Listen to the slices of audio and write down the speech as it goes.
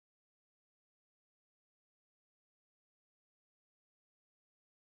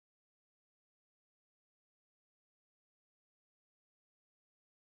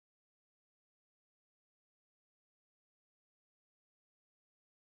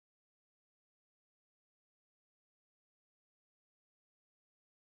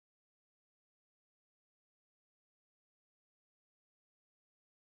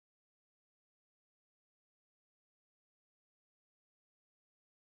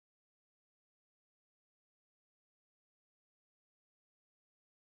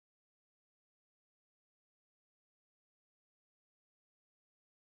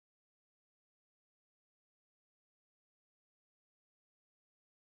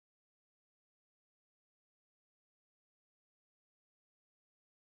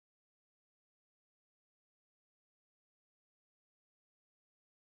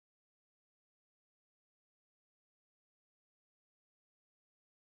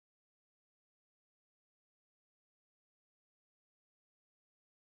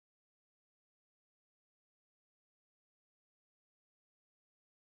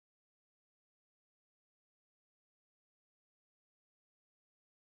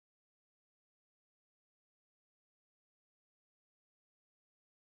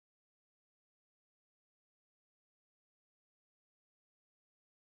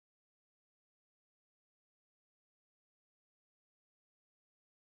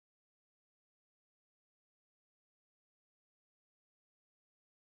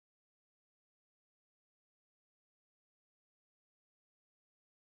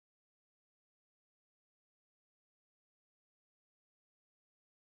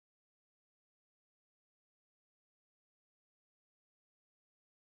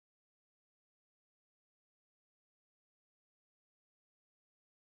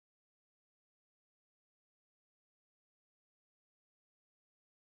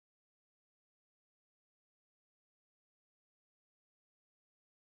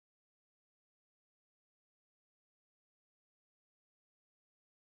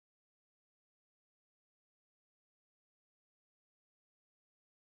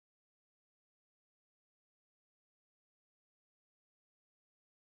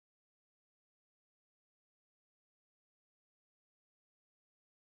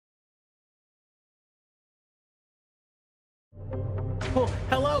Oh,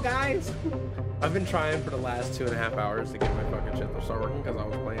 hello guys! I've been trying for the last 2.5 hours to get my fucking shit to start working because I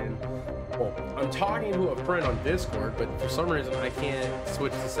was playing. Well, I'm talking to a friend on Discord, but for some reason I can't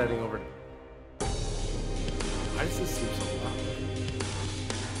switch the setting over. Why does this seem so loud?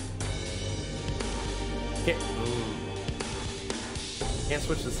 Can't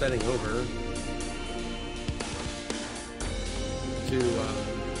switch the setting over to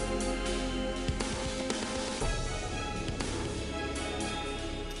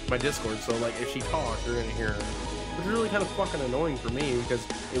my Discord, so like if she talks, you're gonna hear her. Which is really kind of fucking annoying for me because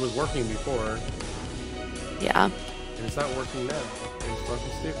it was working before. Yeah. And it's not working now. It's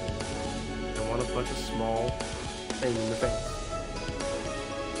fucking stupid. I want to punch a small thing in the face.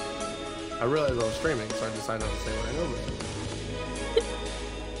 I realized I was streaming, so I decided not to say what I normally do.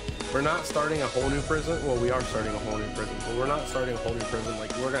 We're not starting a whole new prison. Well, we are starting a whole new prison, but we're not starting a whole new prison.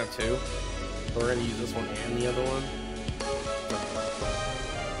 Like, we're gonna have two. So we're gonna use this one and the other one.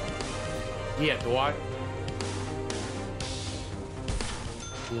 Yeah, Dwight.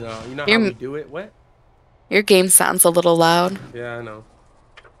 You know how we do it? What? Your game sounds a little loud. Yeah, I know.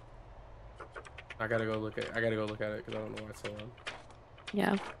 I gotta go look at it because I don't know why it's so loud.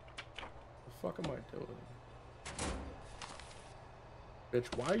 Yeah. The fuck am I doing?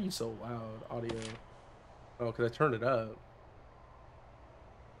 Bitch, why are you so loud? Audio. Oh, because I turned it up.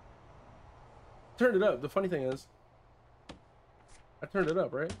 Turned it up. The funny thing is, I turned it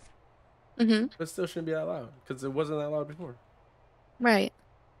up, right? Mm-hmm. But it still shouldn't be that loud because it wasn't that loud before. Right.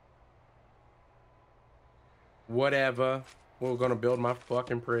 Whatever. We're gonna build my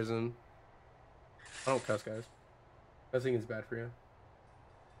fucking prison. I don't cuss, guys. Cussing is bad for you.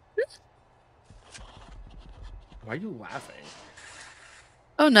 Why are you laughing?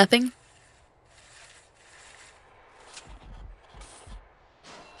 Oh, nothing.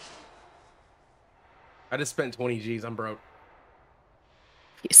 I just spent 20 G's. I'm broke.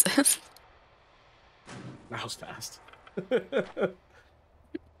 Jesus. That was fast.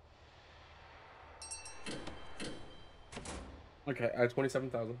 Okay, I had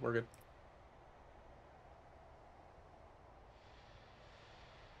 27,000. We're good.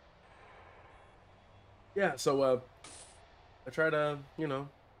 Yeah, so I try to, the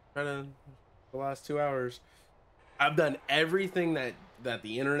last 2 hours. I've done everything that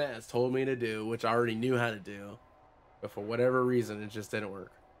the internet has told me to do, which I already knew how to do, but for whatever reason, it just didn't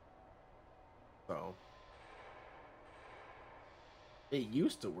work. So it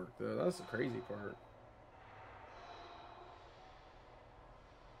used to work though. That's the crazy part.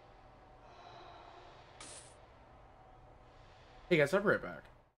 Hey guys, I'll be right back.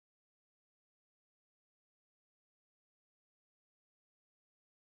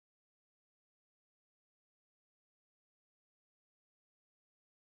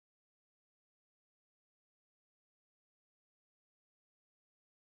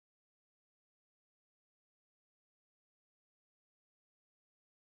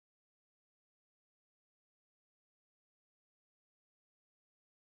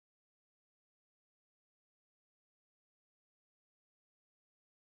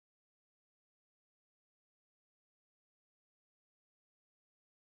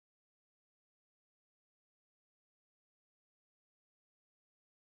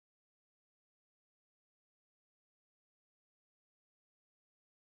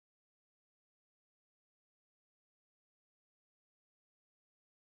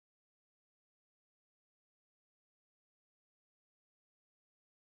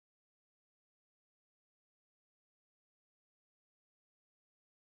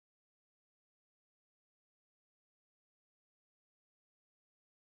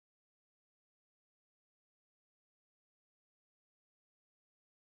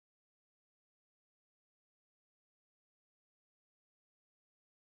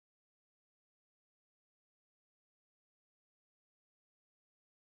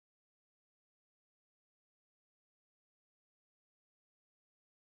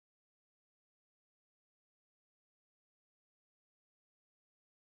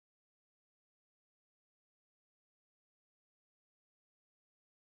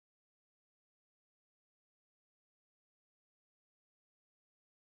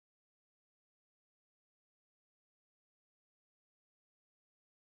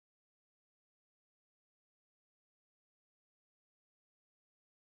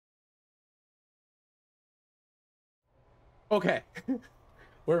 Okay,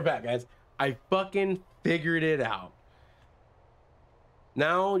 we're back, guys. I fucking figured it out.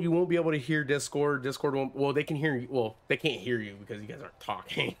 Now you won't be able to hear Discord. Discord won't. Well, they can hear you. Well, they can't hear you because you guys aren't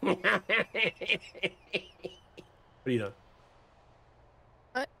talking. What are you doing?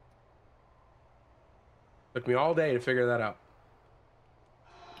 What? Took me all day to figure that out.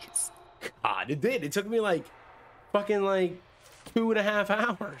 God, it did. It took me like fucking like 2.5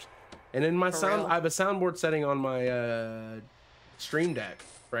 hours. And then my For sound, real? I have a soundboard setting on my Stream Deck,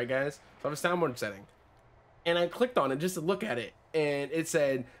 right, guys? So I have a soundboard setting, and I clicked on it just to look at it, and it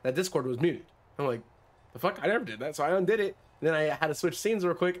said that Discord was muted. I'm like, the fuck? I never did that. So I undid it. Then I had to switch scenes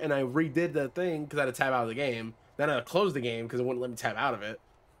real quick, and I redid the thing because I had to tab out of the game. Then I closed the game because it wouldn't let me tab out of it.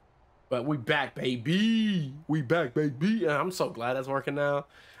 But we back, baby. We back, baby. And I'm so glad that's working now.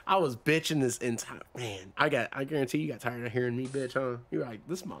 I was bitching this entire man. I guarantee you got tired of hearing me bitch, huh? You're like,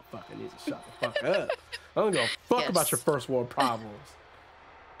 this motherfucker needs to shut the fuck up. I don't give a fuck about your first world problems.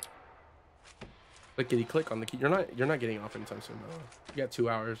 Clickety click on the key. You're not getting off anytime soon, though. You got 2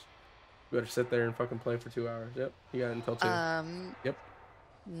 hours. You better sit there and fucking play for 2 hours. Yep. You got until 2. Yep.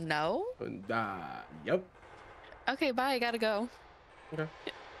 No. Yep. Okay, bye. I gotta go. Okay.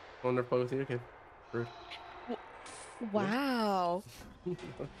 I'll never play with you again. Rude. Wow.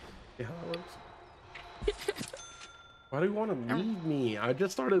 Yeah, how it works. Why do you want to leave me? I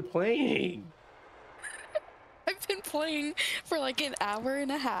just started playing. I've been playing for like an hour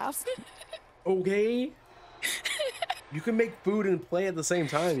and a half. Okay. You can make food and play at the same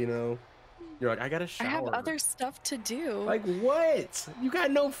time, you know. You're like, I gotta shower. I have other stuff to do. Like what? You got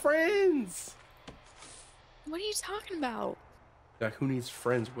no friends. What are you talking about? Like, who needs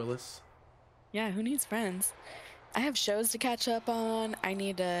friends, Willis? Yeah, who needs friends? I have shows to catch up on. I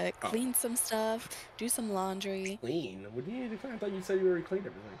need to clean some stuff, do some laundry. Clean? What do you need to clean? I thought you said you already cleaned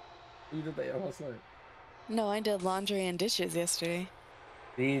everything. You did that last night. No, I did laundry and dishes yesterday.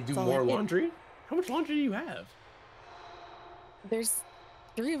 You need to do That's all I more did. laundry? How much laundry do you have? There's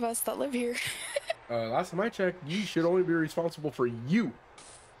 3 of us that live here. Last time I checked, you should only be responsible for you,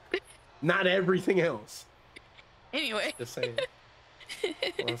 not everything else. Anyway. Just saying.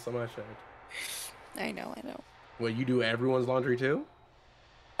 Last time I checked. I know. Well, you do everyone's laundry too?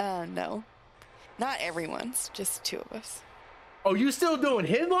 No. Not everyone's, just 2 of us. Oh, you still doing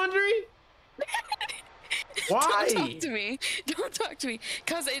his laundry? Why? Don't talk to me. Don't talk to me.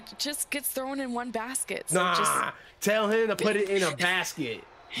 Because it just gets thrown in one basket. So Nah, just... tell him to put it in a basket.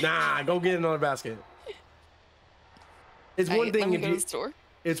 Nah, go get another basket. It's one thing if you. Store.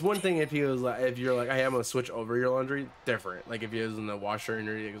 It's one thing if he was like, if you're like, hey, I'm gonna switch over your laundry. Different. Like if he was in the washer and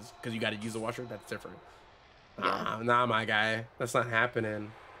because you got to use the washer, that's different. Yeah. Nah, my guy, that's not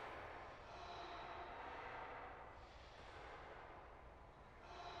happening.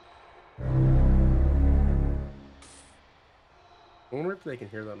 I wonder if they can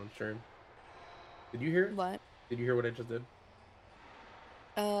hear that on stream. Did you hear it? What? Did you hear what I just did?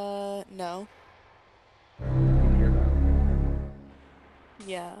 No. Did you hear that?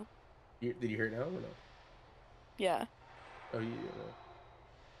 Yeah. Did you hear it now or no? Yeah. Oh, you know.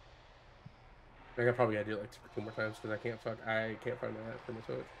 I think I probably gotta do it like 2 more times because I can't find my app for my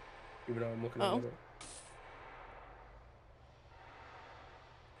Switch, even though I'm looking at it.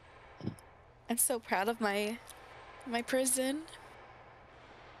 I'm so proud of my prison.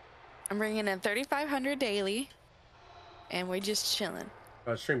 I'm bringing in 3,500 daily, and we're just chilling.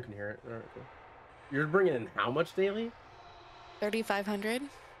 Stream can hear it. All right, cool. You're bringing in how much daily? 3,500.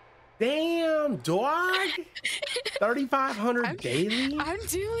 Damn, dog! 3,500 daily? I'm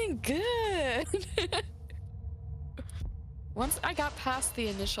doing good. Once I got past the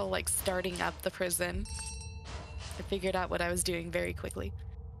initial like starting up the prison, I figured out what I was doing very quickly.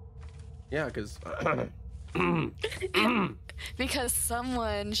 Yeah, because because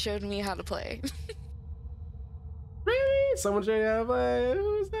someone showed me how to play. really? Someone showed you how to play?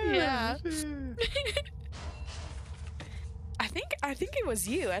 Who's that? Yeah. I think it was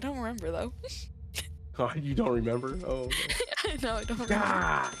you. I don't remember though. Oh, you don't remember? Oh, okay. No, I don't remember.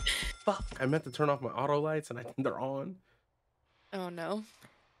 God, fuck! I meant to turn off my auto lights, and I think they're on. Oh no.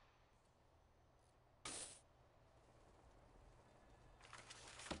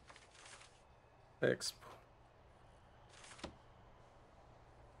 Fix.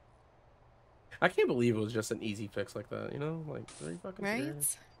 I can't believe it was just an easy fix like that. You know, like are you fucking Right?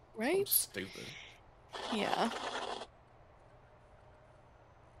 serious? Right? So stupid. Yeah.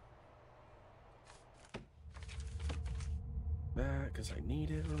 That because I need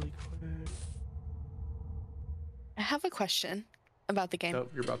it really quick. I have a question about the game.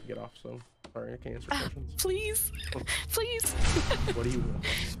 Nope, you're about to get off, so sorry, I can't answer questions. Please. Please. What do you want?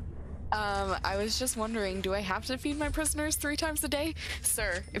 I was just wondering, do I have to feed my prisoners 3 times a day?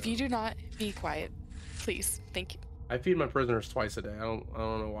 Sir, if you do not, be quiet. Please. Thank you. I feed my prisoners twice a day. I don't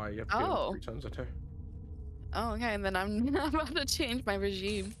know why you have to feed them Oh. 3 times a day. Oh, okay, and then I'm not about to change my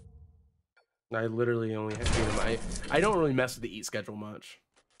regime. I literally only have to feed them. I don't really mess with the eat schedule much.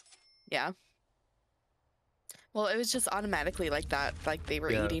 Yeah. Well, it was just automatically like that. Like they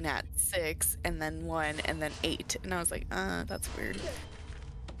were Yeah. eating at 6 and then 1 and then 8. And I was like, that's weird. Is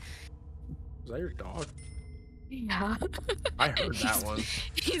that your dog? Yeah. I heard that one.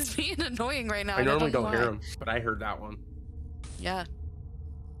 He's being annoying right now. I And I normally don't know don't hear why. him, but I heard that one. Yeah.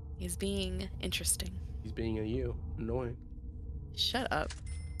 He's being interesting. He's being annoying. Shut up.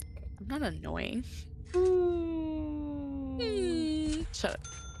 I'm not annoying. Shut up.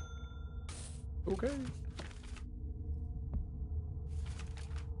 Okay.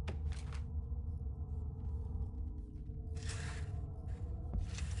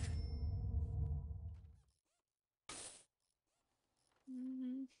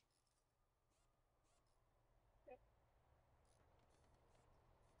 Mm.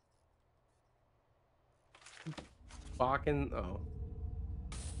 Fucking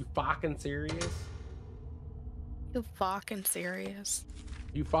you fucking serious? You fucking serious?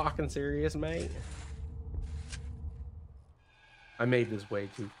 You fucking serious, mate? I made this way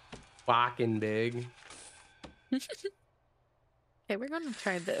too fucking big. Okay, we're gonna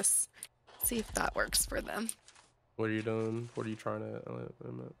try this. See if that works for them. What are you doing? What are you trying to?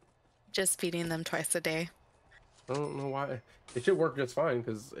 Just feeding them twice a day. I don't know why. It should work just fine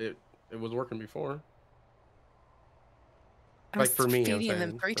because it was working before. I Like was for me, I'm feeding them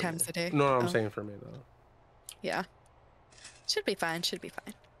saying 3 times a day. No, I'm Oh. saying for me though. Yeah. Should be fine. Should be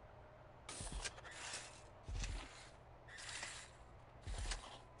fine.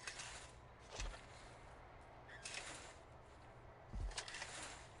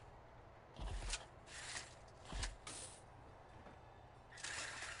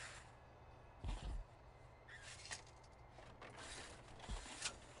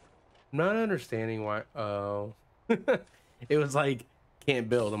 I'm not understanding why. Oh, it was like can't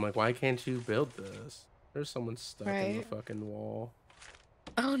build. I'm like, why can't you build this? There's someone stuck in the Right. fucking wall.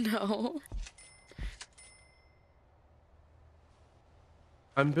 Oh no.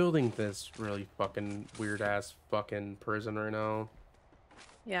 I'm building this really fucking weird ass fucking prison right now.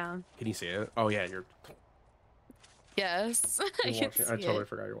 Yeah. Can you see it? Oh yeah, you're Yes. I can watching. see I totally it.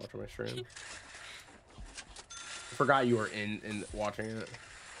 forgot you're watching my stream. I forgot you were in watching it.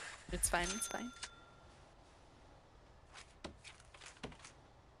 It's fine. It's fine.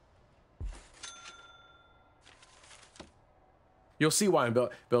 You'll see why I'm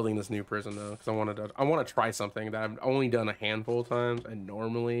building this new prison though, because I want to try something that I've only done a handful of times, and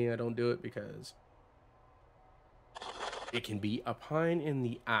normally I don't do it because it can be a pine in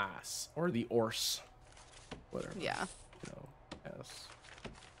the ass or the arse, whatever. Yeah. You know, yes.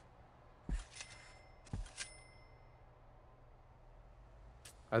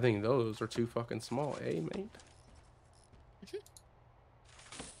 I think those are too fucking small, eh, mate?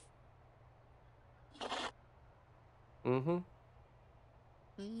 Mm-hmm.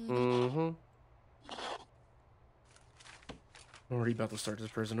 Mm-hmm. I'm already about to start this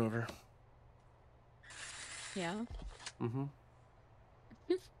prison over. Yeah. Mm-hmm.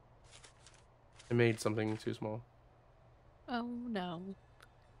 I made something too small. Oh no.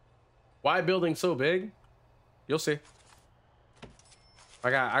 Why building so big? You'll see. I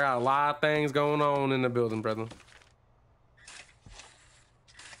got a lot of things going on in the building, brother.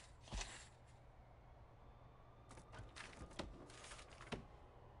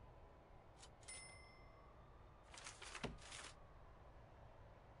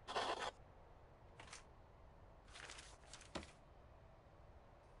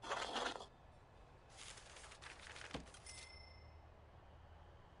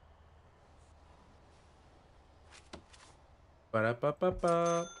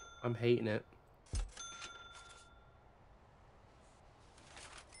 Ba-da-ba-ba-ba. I'm hating it.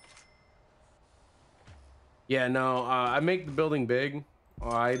 Yeah, no, I make the building big.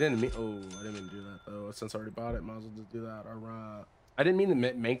 Oh, I didn't mean. Oh, I didn't mean to do that though. Since I already bought it, might as well just do that. All right. I didn't mean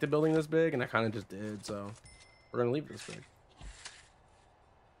to make the building this big, and I kind of just did. So we're gonna leave it this big.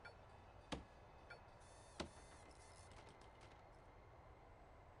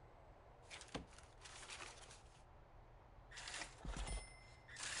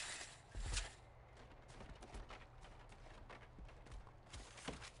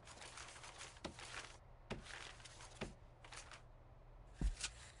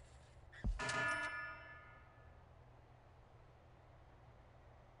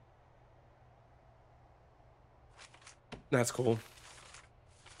 That's cool.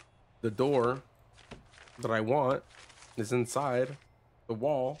 The door that I want is inside the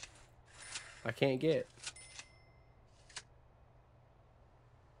wall. I can't get.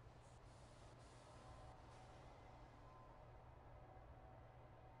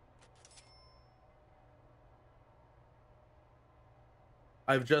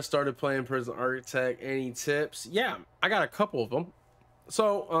 I've just started playing Prison Architect. Any tips? Yeah, I got a couple of them.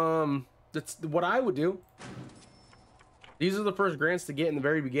 So, that's what I would do. These are the first grants to get in the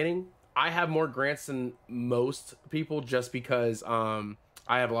very beginning. I have more grants than most people just because I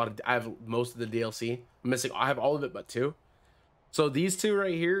have most of the DLC. I'm missing. I have all of it but 2. So these 2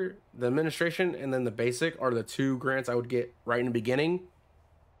 right here, the administration and then the basic, are the 2 grants I would get right in the beginning,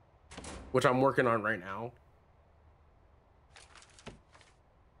 which I'm working on right now.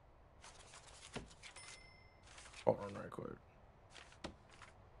 Hold on right quick.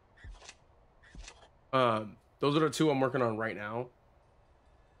 Those are the 2 I'm working on right now.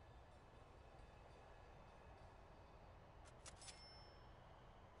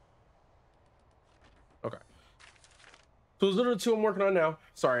 Okay. So those are the 2 I'm working on now.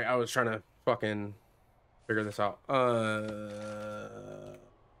 Sorry, I was trying to fucking figure this out.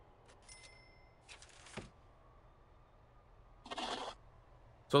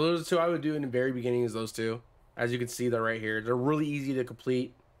 So those are 2 I would do in the very beginning, is those 2. As you can see, they're right here. They're really easy to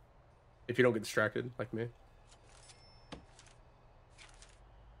complete if you don't get distracted like me.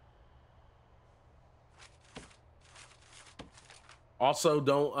 Also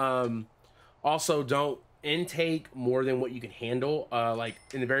don't intake more than what you can handle. Like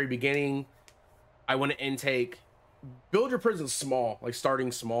in the very beginning, I wouldn't intake. Build your prison small, like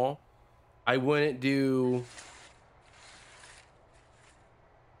starting small. I wouldn't do.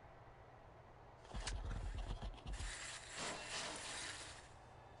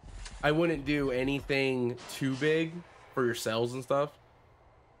 I wouldn't do anything too big for your cells and stuff.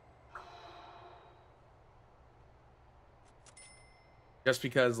 Just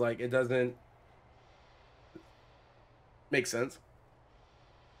because, like, it doesn't make sense.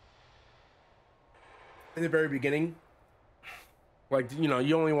 In the very beginning, like, you know,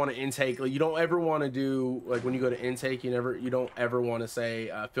 you only want to intake, like, you don't ever want to do, like, when you go to intake, you don't ever want to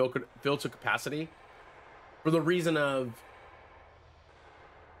say fill to capacity, for the reason of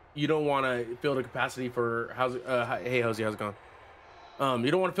you don't want to fill to capacity for hey Hosey, how's it going? You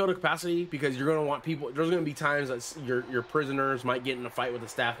don't want to fill to capacity because you're going to want people. There's going to be times that your prisoners might get in a fight with a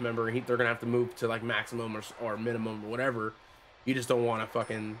staff member and they're going to have to move to like maximum or minimum or whatever. You just don't want to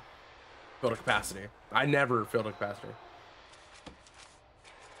fucking fill to capacity. I never fill to capacity.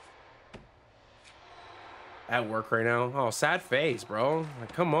 At work right now. Oh, sad face, bro.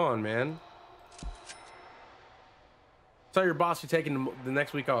 Like, come on, man. Tell your boss you're taking the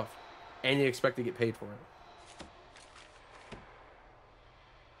next week off and you expect to get paid for it.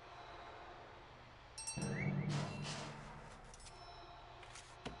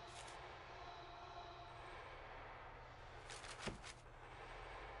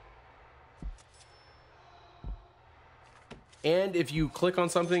 And if you click on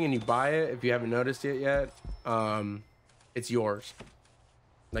something and you buy it, if you haven't noticed it yet, it's yours.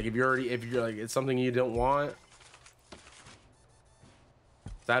 Like if you're like, it's something you don't want.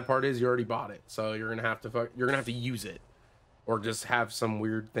 Sad part is you already bought it, so you're gonna have to use it, or just have some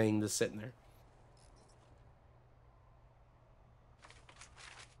weird thing just sitting there.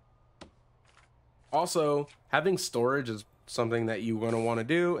 Also, having storage is something that you're gonna want to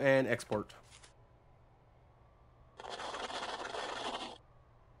do, and export.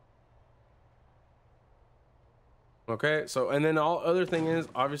 Okay, so and then all other thing is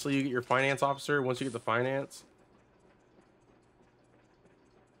obviously you get your finance officer. Once you get the finance,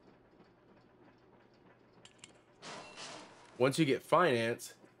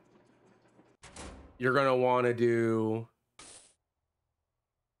 you're gonna want to do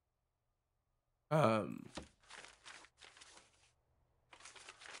I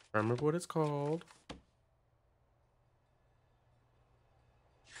remember what it's called.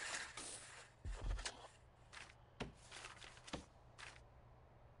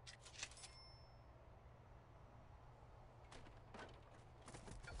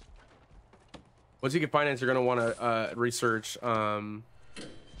 Once you get finance, you're going to want to research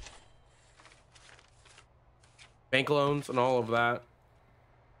bank loans and all of that.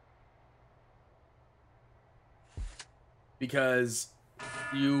 Because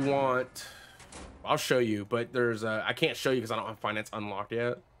you want... I'll show you, but there's a... I can't show you because I don't have finance unlocked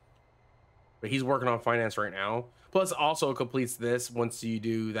yet. But he's working on finance right now. Plus, also completes this once you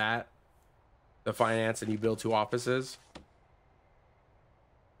do that. The finance, and you build 2 offices.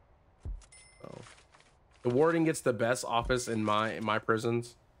 The warden gets the best office in my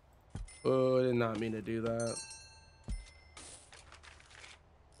prisons. Oh, I did not mean to do that.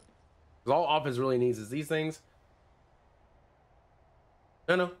 Because all office really needs is these things.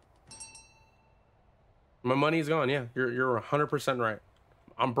 No. My money's gone. Yeah, you're 100% right.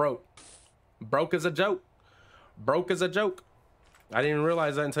 I'm broke. Broke as a joke. Broke as a joke. I didn't even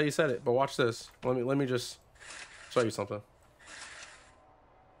realize that until you said it. But watch this. Let me just show you something.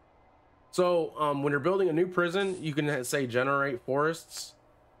 So when you're building a new prison, you can say generate forests.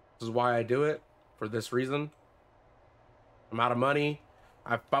 This is why I do it, for this reason. I'm out of money.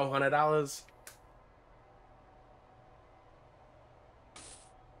 I have $400.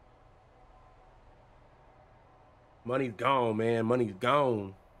 Money's gone, man. Money's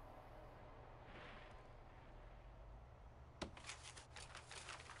gone.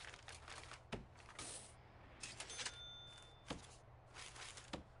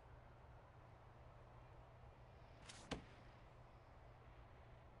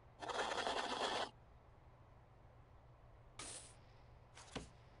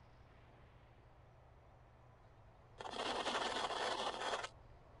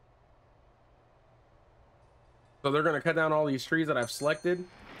 So they're going to cut down all these trees that I've selected.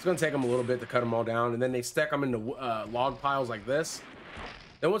 It's going to take them a little bit to cut them all down. And then they stack them into log piles like this.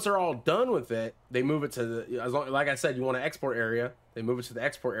 Then once they're all done with it, they move it to the, like I said, you want an export area. They move it to the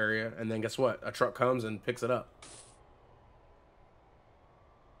export area. And then guess what? A truck comes and picks it up.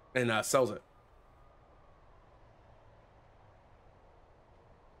 And sells it.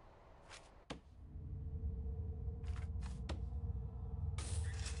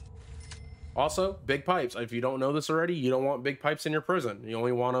 Also, big pipes. If you don't know this already, you don't want big pipes in your prison. You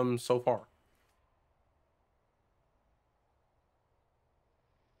only want them so far.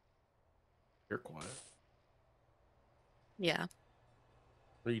 You're quiet. Yeah.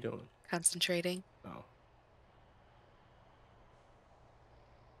 What are you doing? Concentrating. Oh.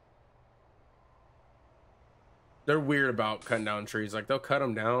 They're weird about cutting down trees. Like, they'll cut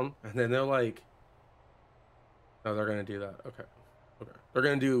them down, and then they're like, oh, they're going to do that. Okay. Okay. They're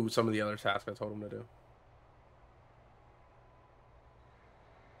going to do some of the other tasks I told them to do.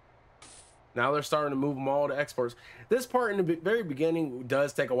 Now they're starting to move them all to exports. This part in the very beginning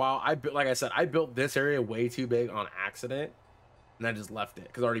does take a while. Like I said, I built this area way too big on accident, and I just left it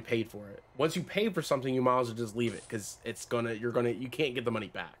because I already paid for it. Once you pay for something, you might as well just leave it because you can't get the money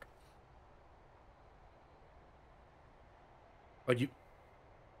back. Like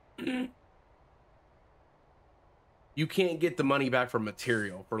you can't get the money back for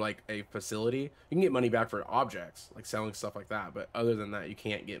material for like a facility. You can get money back for objects, like selling stuff like that. But other than that, you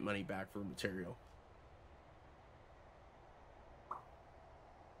can't get money back for material.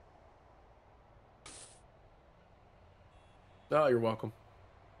 Oh, you're welcome.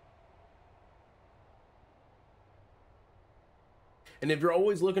 And if you're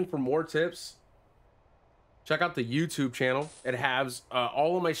always looking for more tips, check out the YouTube channel. It has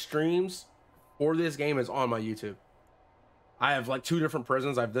all of my streams for this game is on my YouTube. I have like 2 different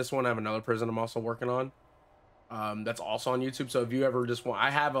prisons. I have this one. I have another prison I'm also working on. That's also on YouTube. So if you ever just want, I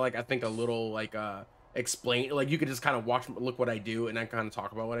have like, I think a little like explain, like you could just kind of look what I do, and I kind of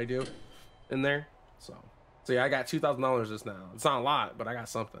talk about what I do in there. So yeah, I got $2,000 just now. It's not a lot, but I got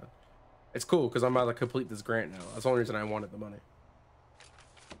something. It's cool because I'm about to complete this grant now. That's the only reason I wanted the money.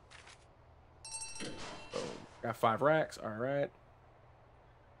 So, got 5 racks. All right.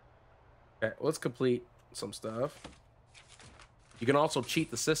 Okay, let's complete some stuff. You can also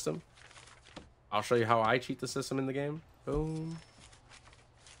cheat the system. I'll show you how I cheat the system in the game. Boom.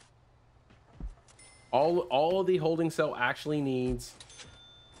 All the holding cell actually needs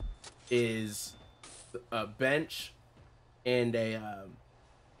is a bench and a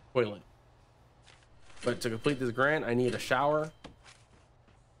toilet. But to complete this grant, I need a shower,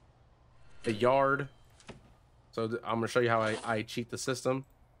 a yard. So I'm gonna show you how I cheat the system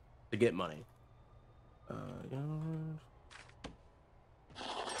to get money. Yard.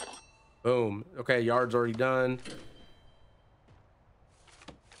 Boom. Okay, yard's already done.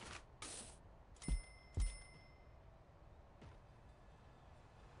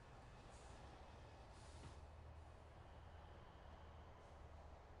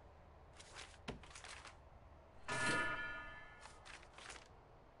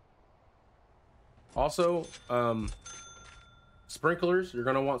 Also, sprinklers. You're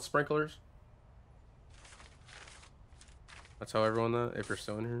gonna want sprinklers. I tell everyone that if you're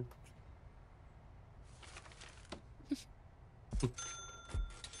still in here.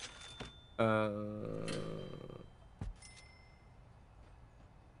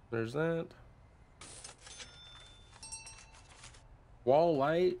 There's that. Wall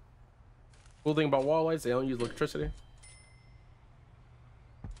light. Cool thing about wall lights, they don't use electricity.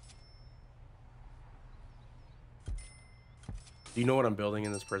 Do you know what I'm building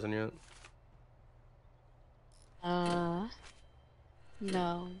in this prison yet?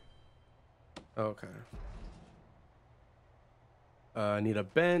 No. Okay. I need a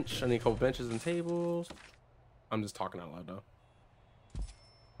bench. I need a couple benches and tables. I'm just talking out loud though.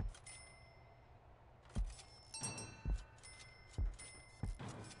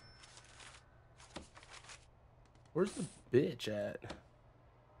 Where's the bitch at?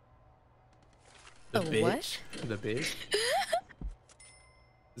 The A bitch? what? The bitch?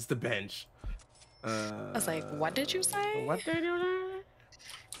 It's the bench. I was like, what did you say? What did you say?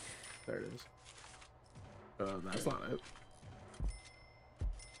 There it is. That's not it.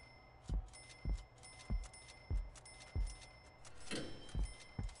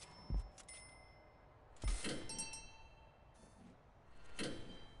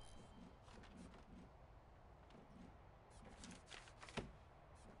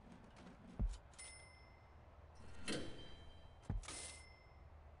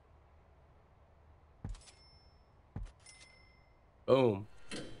 Boom.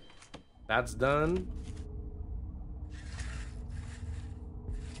 That's done.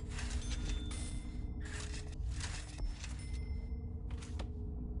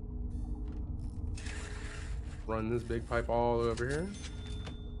 Run this big pipe all over here.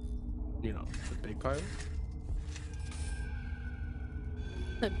 You know, the big pipe.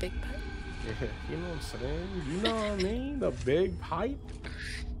 The big pipe. Yeah, you know what I'm saying? You know what I mean? The big pipe.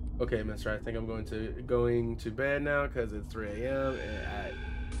 Okay, mister, I think I'm going to bed now because it's 3 a.m. at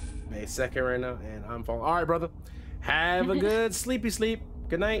May 2nd right now, and I'm falling. All right, brother. Have a good sleepy sleep.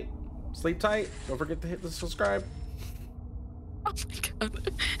 Good night. Sleep tight. Don't forget to hit the subscribe. Oh my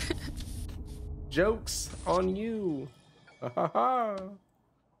god. Jokes on you. Ha ha ha.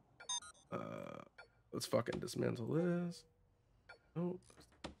 Let's fucking dismantle this. Oh.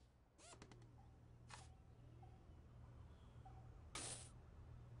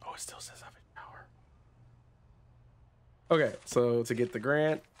 Oh, it still says I have a power. Okay, so to get the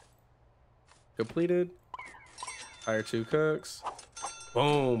grant completed, hire 2 cooks.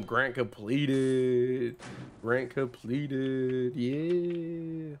 Boom, grant completed. Grant completed.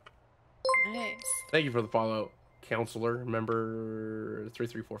 Yeah. Nice. Thank you for the follow, counselor member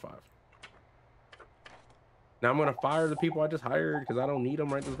 3345. Now I'm gonna fire the people I just hired because I don't need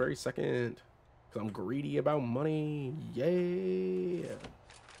them right this very second. Because I'm greedy about money. Yeah.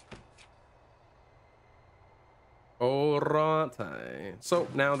 Alright. So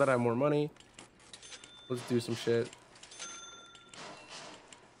now that I have more money, let's do some shit.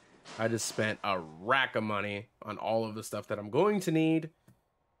 I just spent a rack of money on all of the stuff that I'm going to need.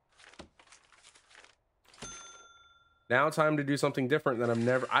 Now time to do something different that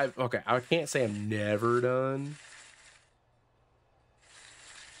okay, I can't say I'm never done.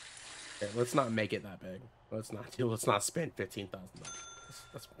 Okay, let's not make it that big. Let's not spend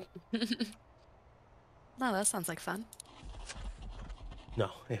 $15,000. No, that sounds like fun.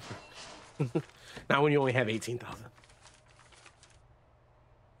 No. Not when you only have 18,000.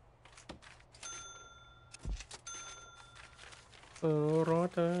 Oh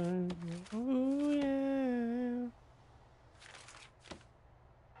yeah.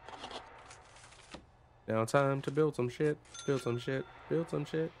 Now time to build some shit. Build some shit. Build some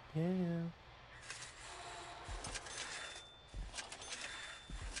shit. Yeah.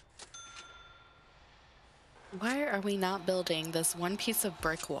 Why are we not building this one piece of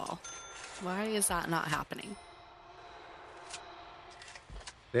brick wall? Why is that not happening?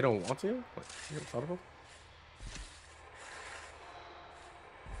 They don't want to? What, you haven't thought about?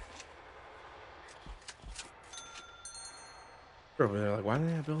 They're like, why are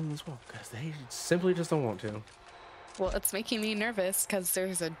they not building this wall? Because they simply just don't want to. Well, it's making me nervous because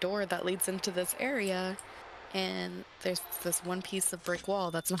there's a door that leads into this area, and there's this one piece of brick wall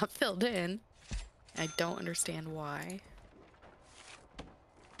that's not filled in. I don't understand why.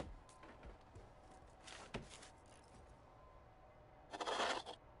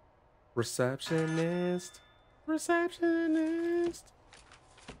 Receptionist. Receptionist.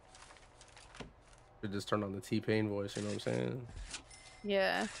 Should just turn on the T-Pain voice, you know what I'm saying?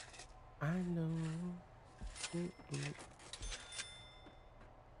 Yeah. I know.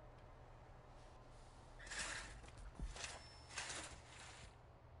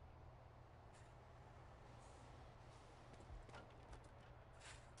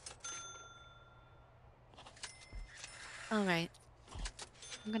 All right.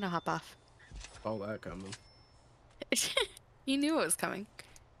 I'm gonna hop off. All that coming. You knew it was coming.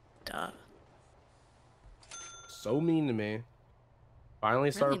 Duh. So mean to me.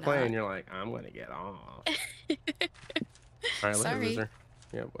 Finally started Really playing, not. you're like, I'm gonna get off. Alright, later, Sorry. loser.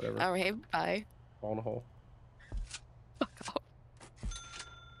 Yeah, whatever. All right, bye. Fall in a hole. Fuck off.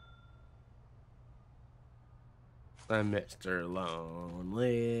 I'm Mr.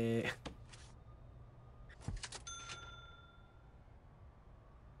 Lonely.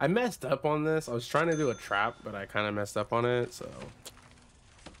 I messed up on this. I was trying to do a trap, but I kind of messed up on it, so.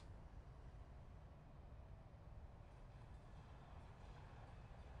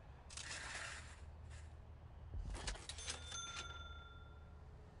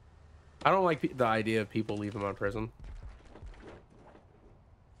 I don't like the idea of people leaving my prison.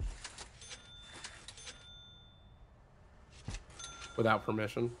 Without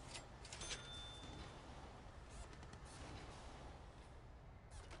permission.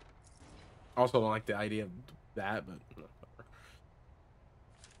 Also don't like the idea of that, but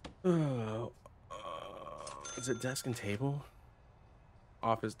is it desk and table?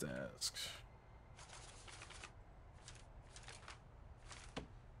 Office desk.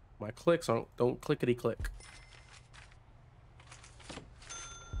 My clicks don't clickety click.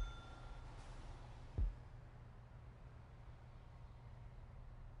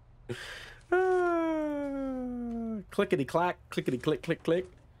 Clickety clack, clickety click, click, click.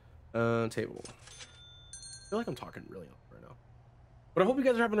 Table. I feel like I'm talking really loud right now. But I hope you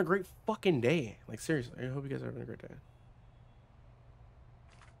guys are having a great fucking day. Like, seriously, I hope you guys are having a great day.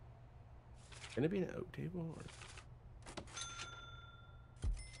 Can it be an oak table? Or...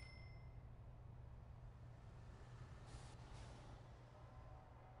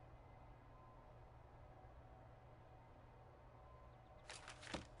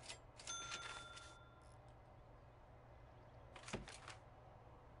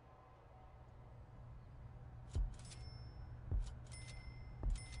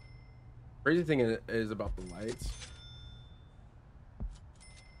 Crazy thing is about the lights.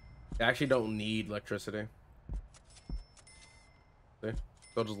 They actually don't need electricity. See?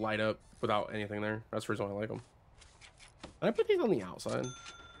 They'll just light up without anything there. That's the reason why I like them. Can I put these on the outside?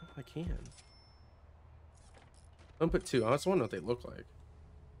 I can. I'm gonna put 2. I just want to know what they look like.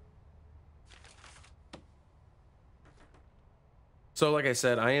 So like I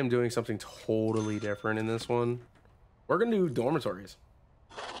said, I am doing something totally different in this one. We're gonna do dormitories.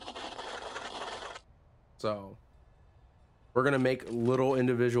 So we're gonna make little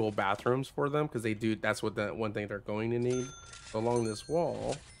individual bathrooms for them because they do. That's what the one thing they're going to need. So along this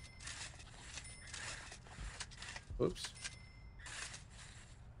wall. Oops.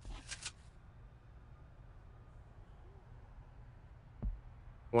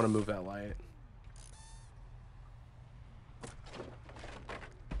 I want to move that light.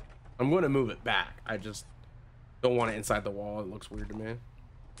 I'm going to move it back. I just don't want it inside the wall. It looks weird to me.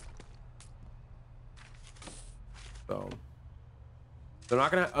 So they're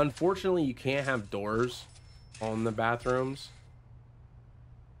not gonna, unfortunately you can't have doors on the bathrooms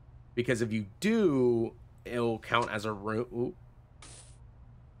because if you do, it'll count as a room. Ooh.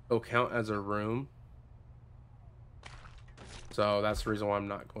 It'll count as a room. So that's the reason why I'm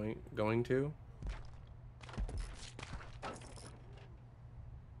not going to.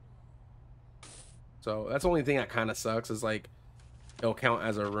 So that's the only thing that kind of sucks is like it'll count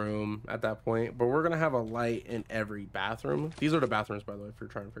as a room at that point, but we're gonna have a light in every bathroom. These are the bathrooms, by the way, if you're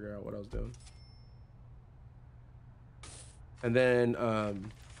trying to figure out what I was doing. And then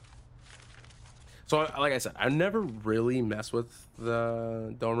so like I said, I never really messed with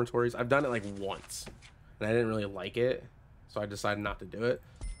the dormitories. I've done it like once and I didn't really like it, so I decided not to do it.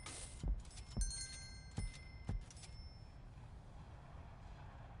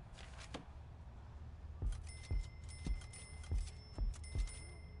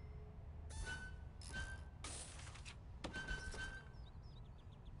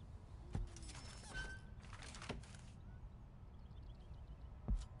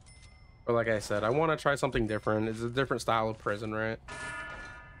 But like I said, I want to try something different. It's a different style of prison, right?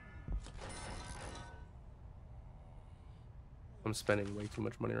 I'm spending way too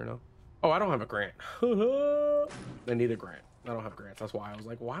much money right now. Oh, I don't have a grant. I need a grant. I don't have grants. That's why I was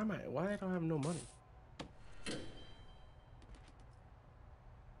like, why I don't have no money?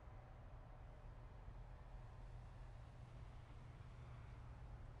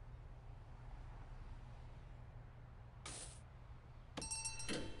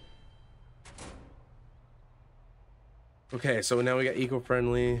 Okay, so now we got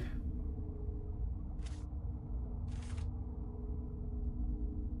eco-friendly.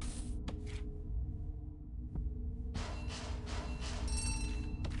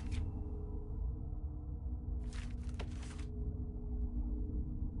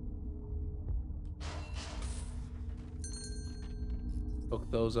 Hook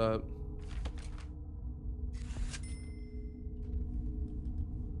those up.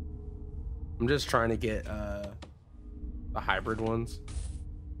 I'm just trying to get the hybrid ones.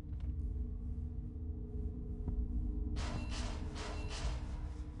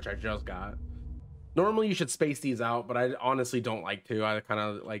 Which I just got. Normally you should space these out, but I honestly don't like to. I kind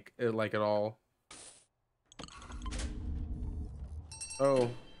of like it all. Oh.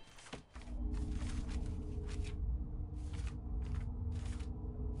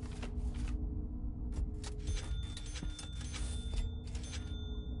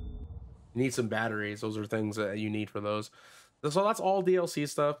 You need some batteries. Those are things that you need for those. So that's all DLC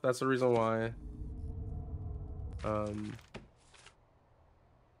stuff. That's the reason why.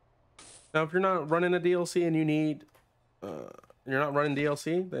 Now, if you're not running a DLC and you need, you're not running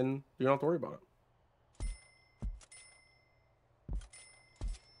DLC, then you don't have to worry about it.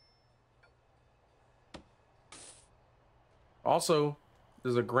 Also,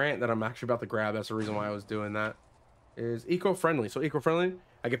 there's a grant that I'm actually about to grab. That's the reason why I was doing that. Is eco-friendly. So eco-friendly,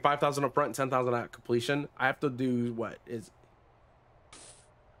 I get 5,000 up front and 10,000 at completion. I have to do what is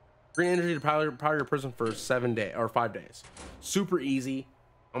green energy to power your prison for 7 days or 5 days. Super easy.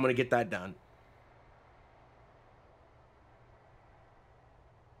 I'm gonna get that done.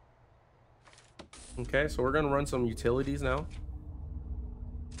 Okay, so we're gonna run some utilities now.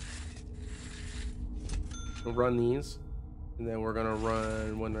 We'll run these, and then we're gonna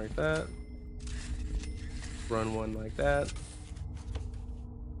run one like that. Run one like that.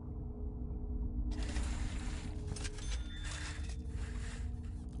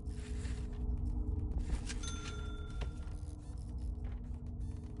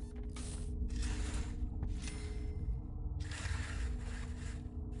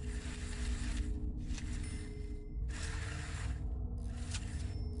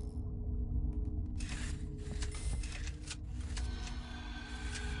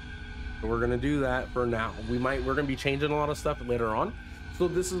 We're gonna do that for now. We're gonna be changing a lot of stuff later on. So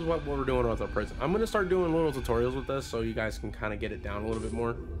this is what we're doing with our prison. I'm gonna start doing little tutorials with this so you guys can kind of get it down a little bit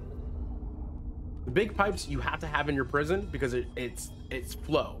more. The big pipes you have to have in your prison because it's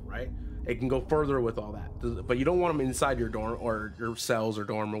flow, right? It can go further with all that, but you don't want them inside your dorm or your cells or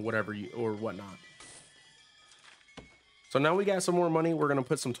dorm or whatever or whatnot. So now we got some more money. We're gonna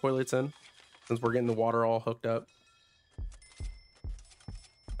put some toilets in since we're getting the water all hooked up.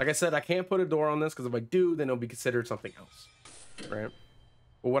 Like I said, I can't put a door on this because if I do, then it'll be considered something else, right?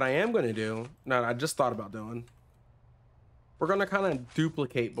 But what I am going to do, now I just thought about doing, we're going to kind of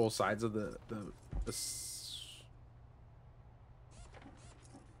duplicate both sides of you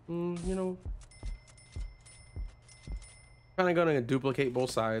know, kind of going to duplicate both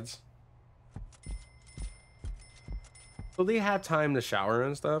sides. So they have time to shower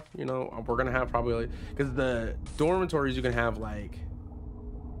and stuff, you know. We're going to have probably, because the dormitories you can have like,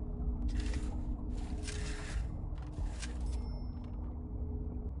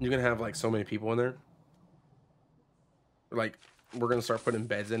 you can have like so many people in there. Like we're gonna start putting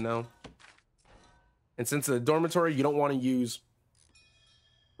beds in now. And since the dormitory, you don't want to use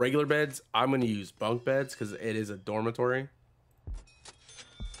regular beds, I'm gonna use bunk beds because it is a dormitory.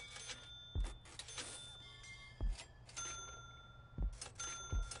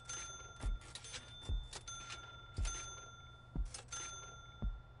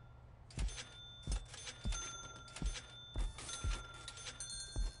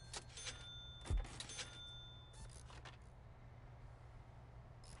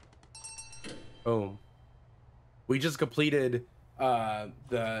 Boom. We just completed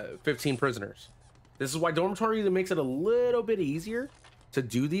the 15 prisoners. This is why dormitory makes it a little bit easier to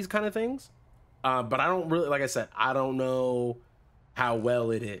do these kind of things. But I don't really, like I said, I don't know how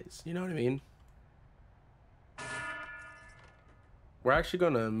well it is. You know what I mean? We're actually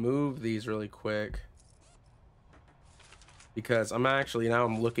going to move these really quick. Because I'm actually, now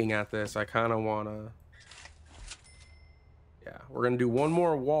I'm looking at this, I kind of want to... Yeah, we're going to do one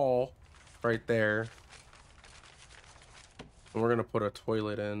more wall right there. And we're going to put a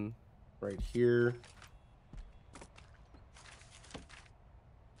toilet in right here.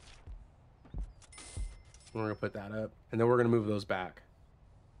 And we're going to put that up. And then we're going to move those back.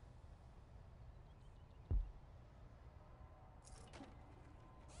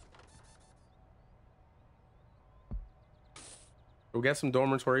 We got some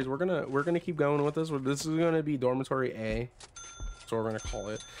dormitories. We're gonna keep going with this. This is gonna be dormitory A. So we're gonna call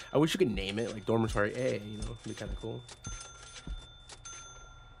it. I wish you could name it like dormitory A, you know, it'd be kind of cool.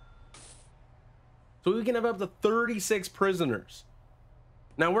 So we can have up to 36 prisoners.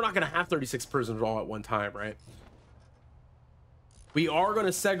 Now we're not gonna have 36 prisoners all at one time, right? We are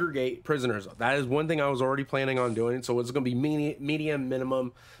gonna segregate prisoners. That is one thing I was already planning on doing. So it's gonna be medium,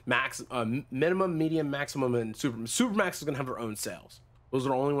 minimum, max, minimum, medium, maximum, and super. Supermax is gonna have their own cells. Those are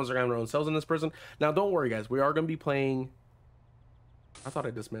the only ones that are gonna have their own cells in this prison. Now don't worry, guys. We are gonna be playing. I thought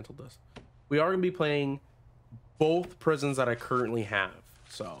I dismantled this. We are gonna be playing both prisons that I currently have.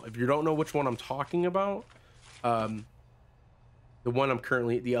 So if you don't know which one I'm talking about, the one I'm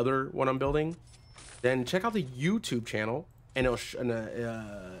currently, the other one I'm building, then check out the YouTube channel. And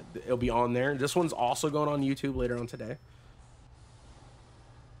it'll be on there. This one's also going on YouTube later on today.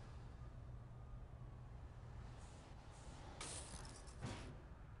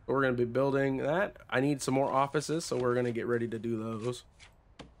 So we're gonna be building that. I need some more offices, so we're gonna get ready to do those.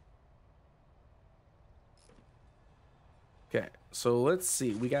 Okay, so let's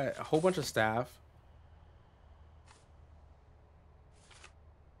see. We got a whole bunch of staff.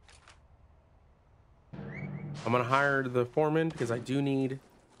 I'm gonna hire the foreman because I do need.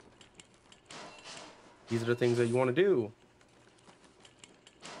 These are the things that you want to do.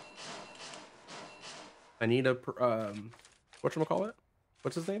 I need a whatchamacallit?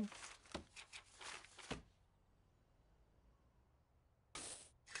 What's his name?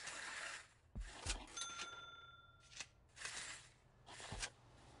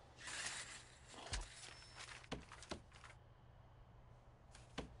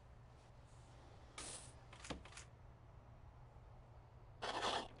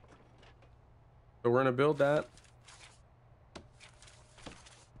 So we're gonna build that.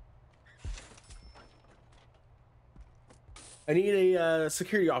 I need a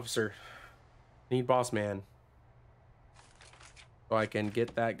security officer. I need boss man. So I can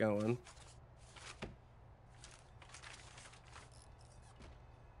get that going.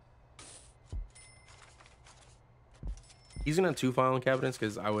 He's gonna have 2 filing cabinets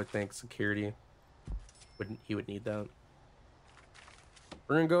because I would think security he would need that.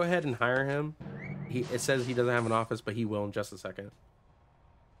 We're gonna go ahead and hire him. It says he doesn't have an office, but he will in just a second.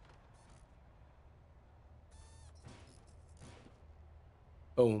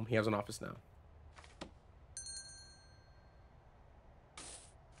 Boom, he has an office now.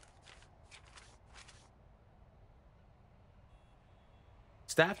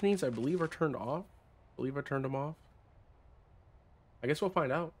 Staff needs, I believe, are turned off. I believe I turned them off. I guess we'll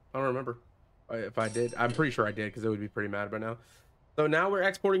find out. I don't remember if I did. I'm pretty sure I did because it would be pretty mad by now. So now we're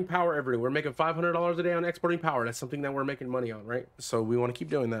exporting power everywhere. We're making $500 a day on exporting power. That's something that we're making money on, right? So we want to keep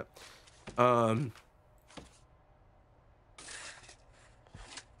doing that.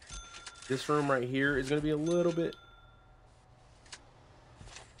 This room right here is going to be a little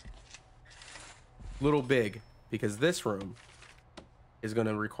big because this room is going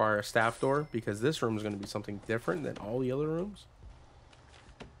to require a staff door because this room is going to be something different than all the other rooms.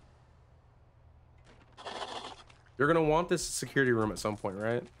 You're going to want this security room at some point,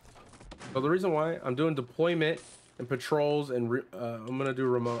 right? So the reason why I'm doing deployment and patrols and I'm going to do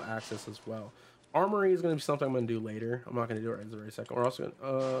remote access as well. Armory is going to be something I'm going to do later. I'm not going to do it right this very second. We're also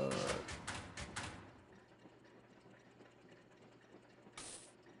going to...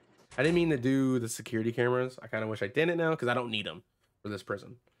 I didn't mean to do the security cameras. I kind of wish I didn't now because I don't need them for this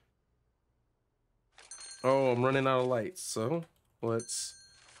prison. Oh, I'm running out of lights. So let's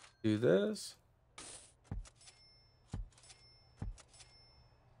do this.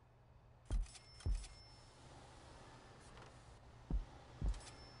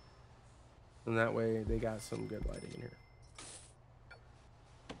 And that way they got some good lighting in here.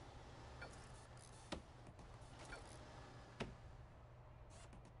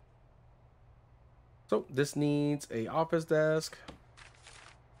 So this needs a office desk.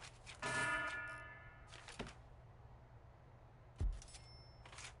 I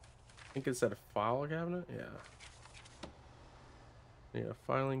think it's a file cabinet. Yeah. Need a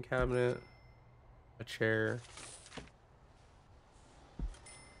filing cabinet, a chair.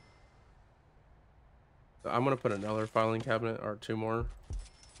 So I'm gonna put another filing cabinet or 2 more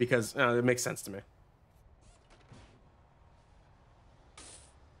because it makes sense to me.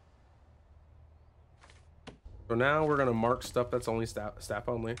 So now we're gonna mark stuff that's only staff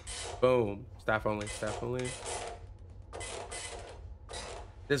only. Boom, staff only, staff only.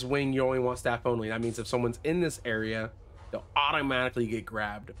 This wing, you only want staff only. That means if someone's in this area, they'll automatically get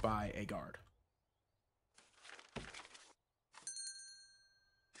grabbed by a guard.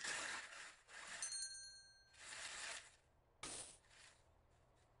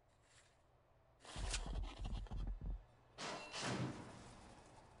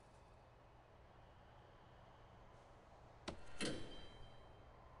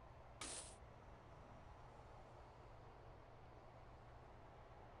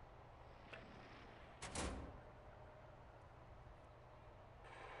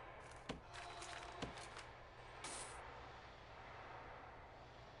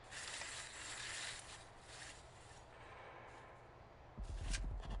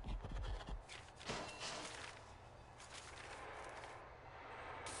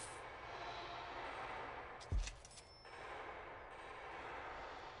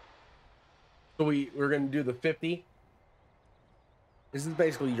 So we're gonna do the 50. This is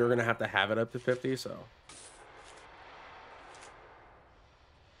basically you're gonna have to have it up to 50. So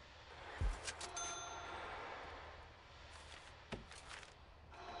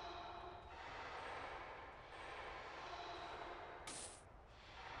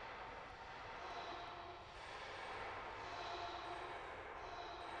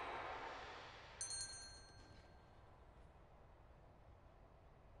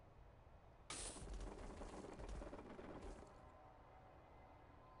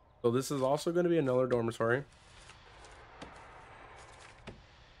So this is also going to be another dormitory.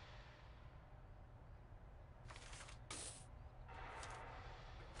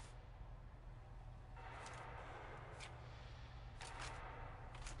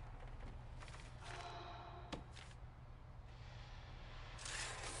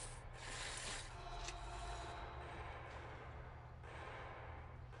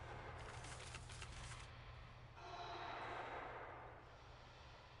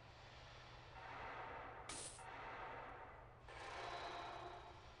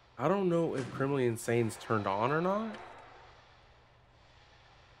 I don't know if Criminally Insane's turned on or not.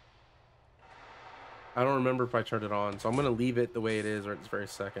 I don't remember if I turned it on, so I'm gonna leave it the way it is right this very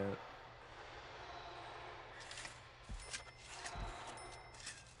second.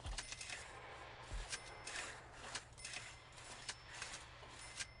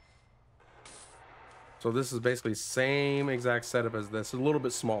 So this is basically same exact setup as this, a little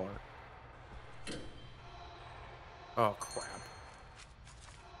bit smaller. Oh crap.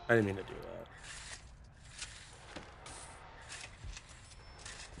 I didn't mean to do that.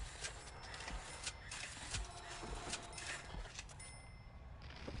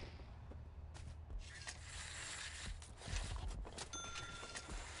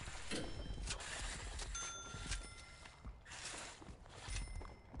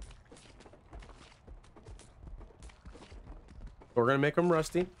 We're gonna make them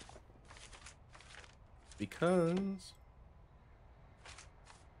rusty because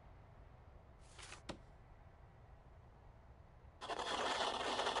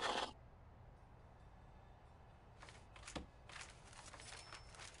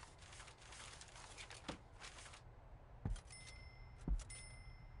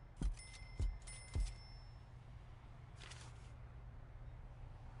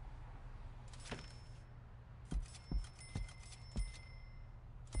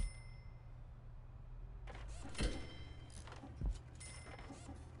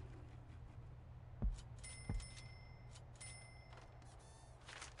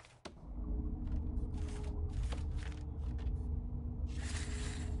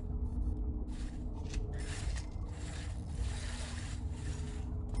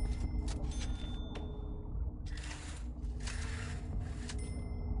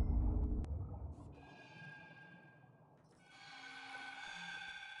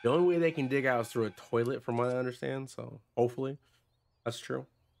the only way they can dig out is through a toilet, from what I understand. So hopefully that's true.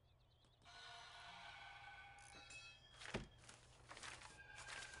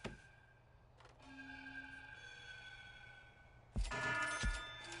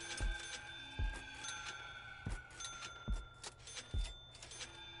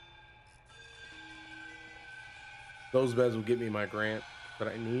 Those beds will get me my grant that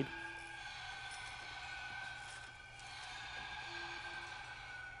I need.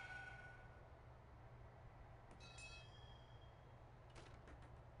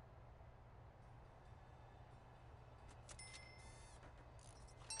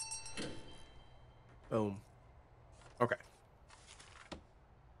 Boom. Okay.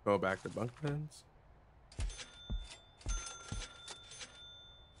 Go back to bunk beds.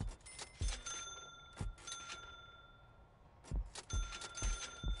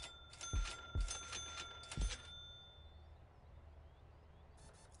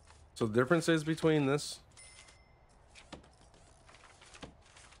 So the differences between this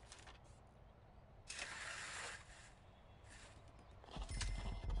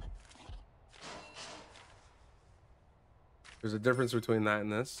there's a difference between that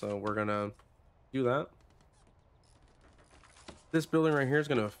and this, so we're gonna do that. This building right here is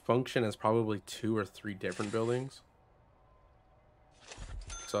gonna function as probably 2 or 3 different buildings.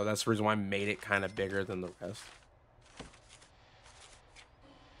 So that's the reason why I made it kind of bigger than the rest.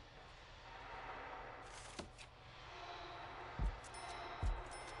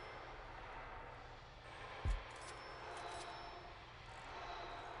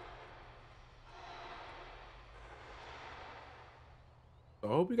 So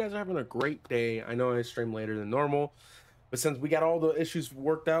I hope you guys are having a great day. I know I stream later than normal, but since we got all the issues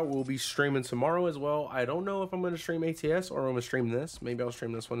worked out, we'll be streaming tomorrow as well. I don't know if I'm going to stream ATS or I'm going to stream this. Maybe I'll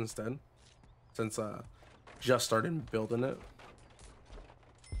stream this one instead, since just started building it.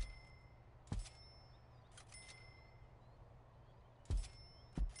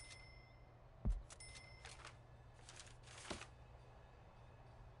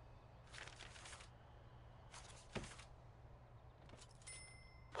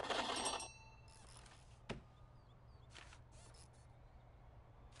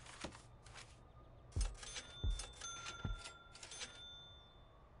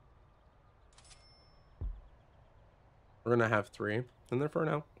 We're gonna have 3 in there for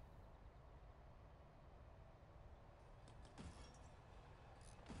now.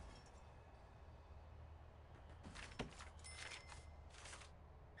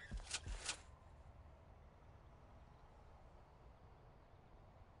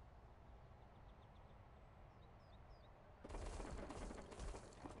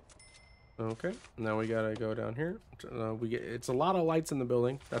 Okay, now we gotta go down here. We get it's a lot of lights in the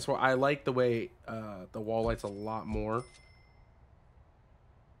building. That's why I like the way the wall lights a lot more.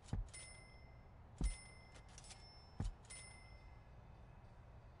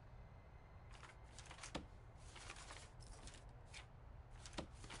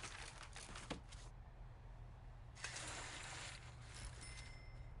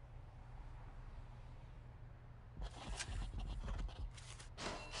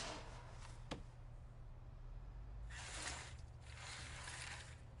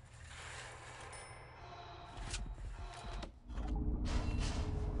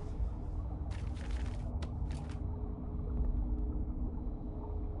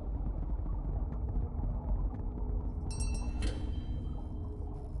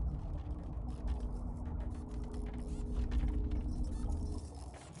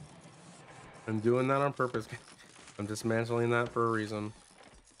 I'm doing that on purpose. I'm dismantling that for a reason.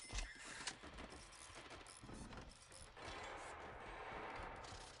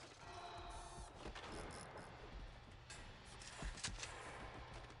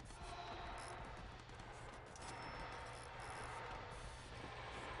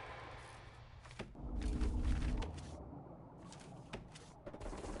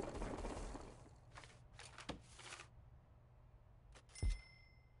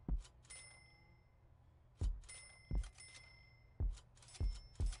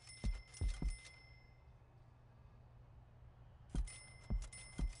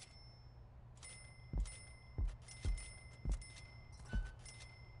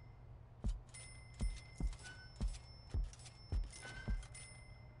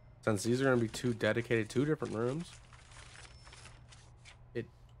 Since these are gonna be two dedicated, two different rooms. It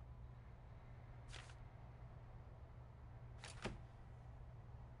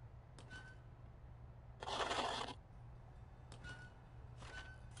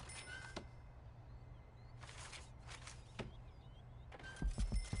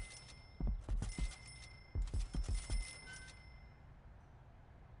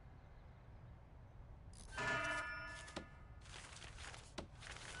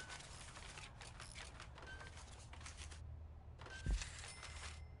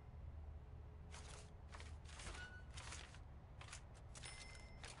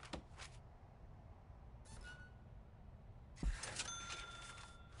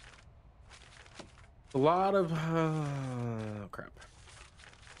a lot of crap.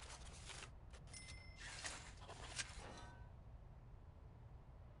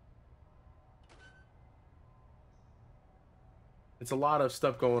 It's a lot of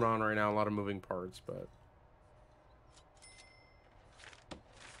stuff going on right now, a lot of moving parts, but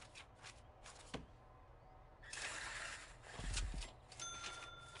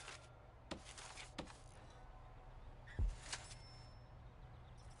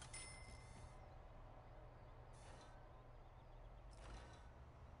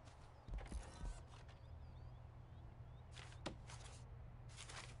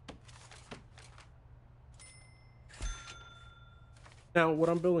now what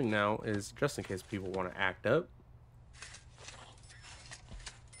I'm building now is just in case people want to act up.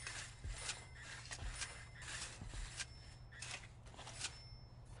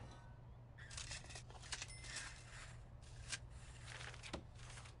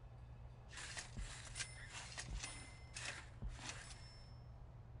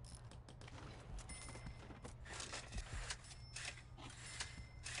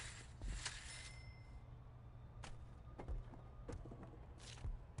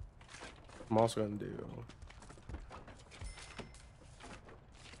 I'm also gonna do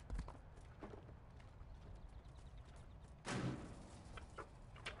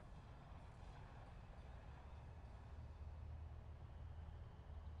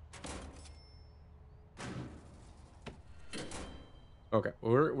okay.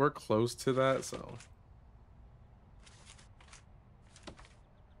 We're close to that, so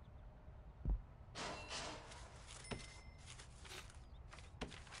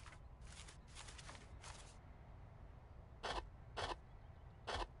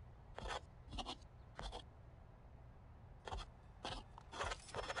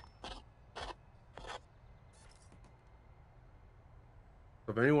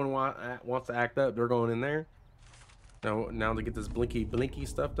if anyone wants to act up, they're going in there. Now to get this blinky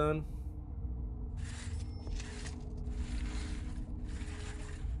stuff done.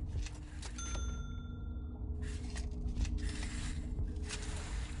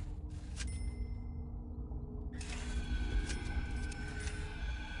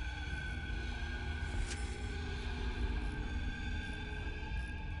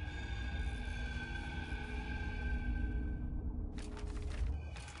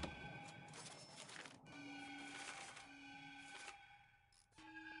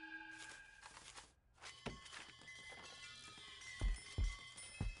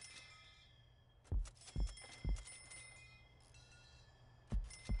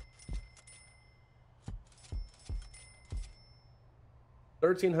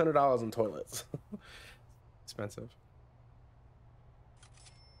 $1,300 in toilets. Expensive.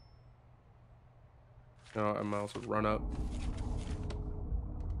 No, I might also run up.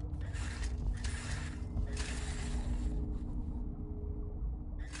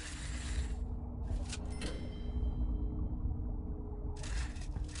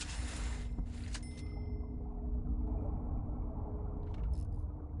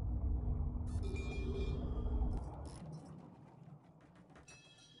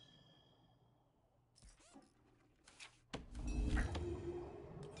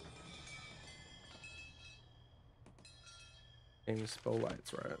 Aim spell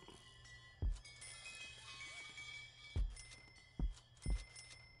lights, right?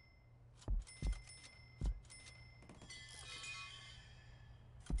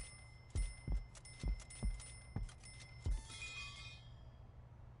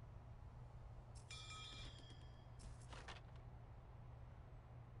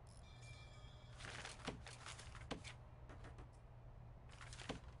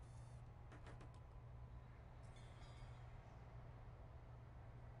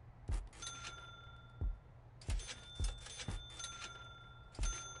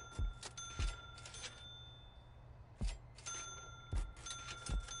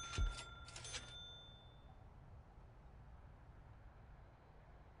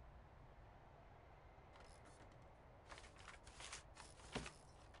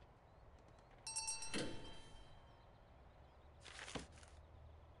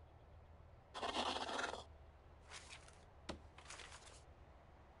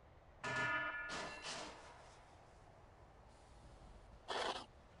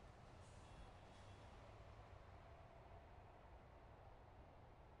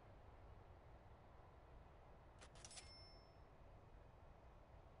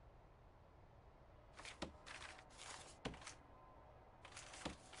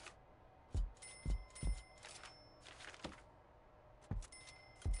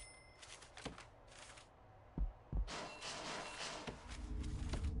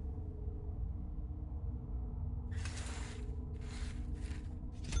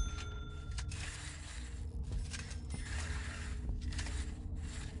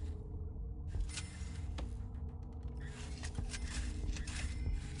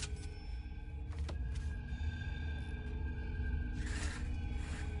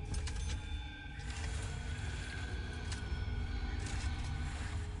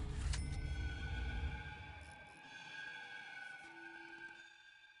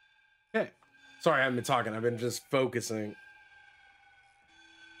 Okay. Sorry, I haven't been talking. I've been just focusing.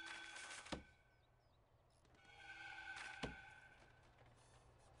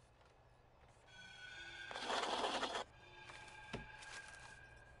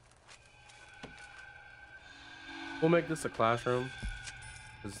 We'll make this a classroom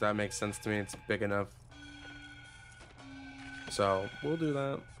because that makes sense to me. It's big enough. So we'll do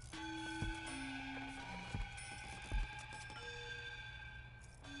that.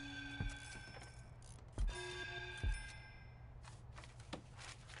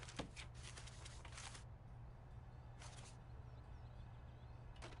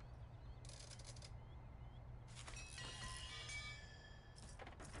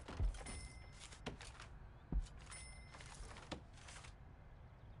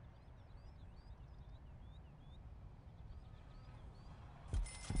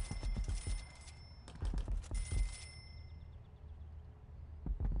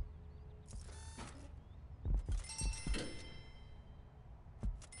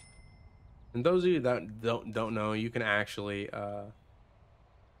 And those of you that don't know, you can actually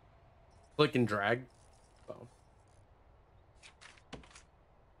click and drag. So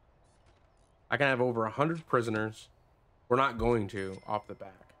I can have over 100 prisoners. We're not going to off the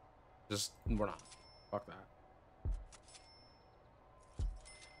back. Just we're not. Fuck that.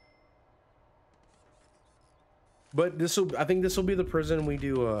 But I think this will be the prison we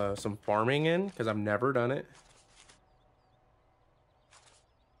do some farming in because I've never done it.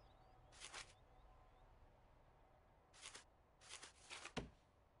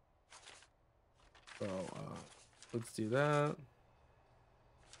 So let's do that.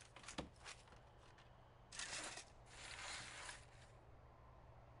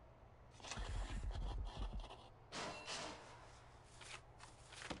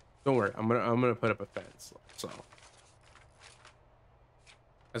 Don't worry, I'm gonna put up a fence. So I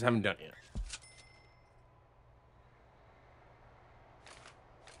just haven't done it yet.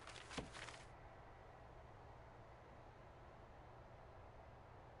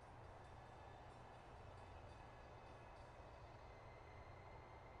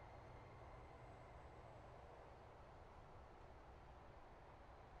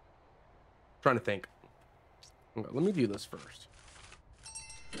 Trying to think. Okay, let me do this first.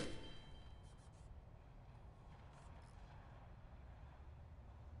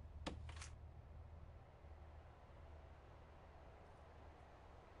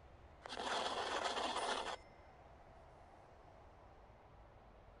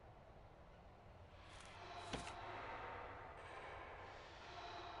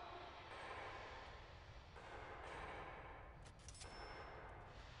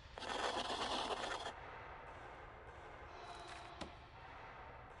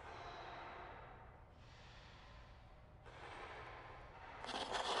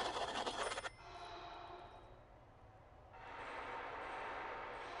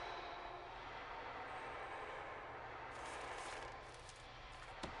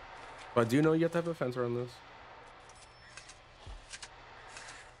 But I do know you have to have a fence around this.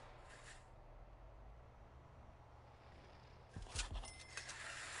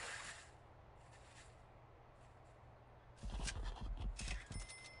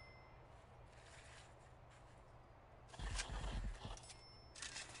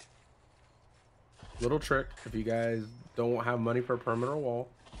 Little trick, if you guys don't have money for a perimeter wall,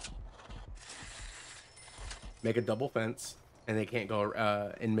 make a double fence, and they can't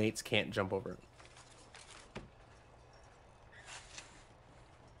go. Inmates can't jump over it.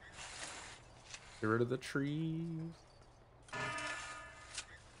 Get rid of the trees.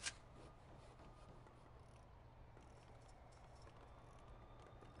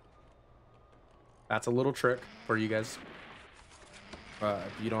 That's a little trick for you guys.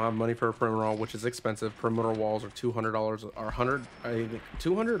 If you don't have money for a perimeter wall, which is expensive, perimeter walls are $200 or 100, I think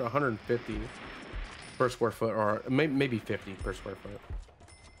 200 or 150 per square foot, or maybe 50 per square foot.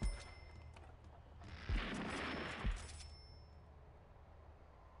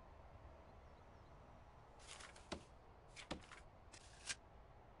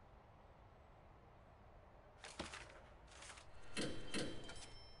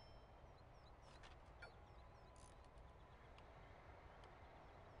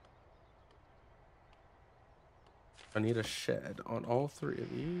 I need a shed on all three of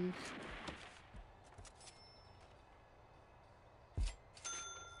these.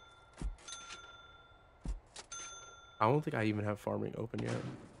 I don't think I even have farming open yet.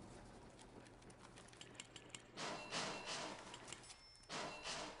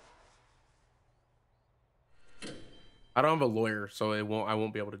 I don't have a lawyer, so I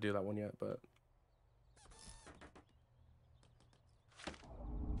won't be able to do that one yet, but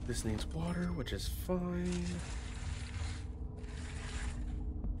this needs water, which is fine.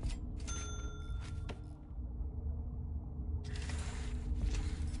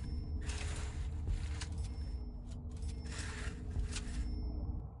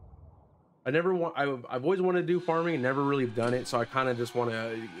 I've always wanted to do farming and never really done it, so I kind of just want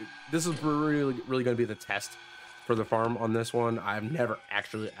to. This is really going to be the test for the farm on this one. I've never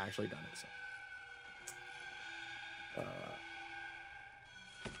actually done it.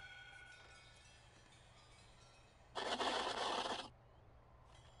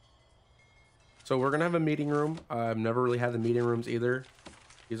 So we're gonna have a meeting room. I've never really had the meeting rooms either.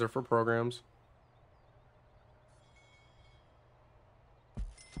 These are for programs.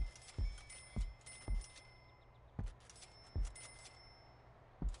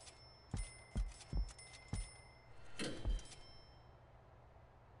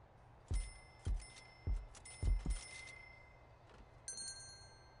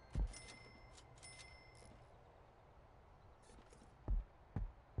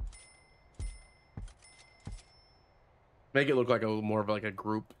 Make it look like more of like a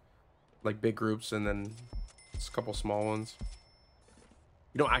group, like big groups, and then just a couple small ones.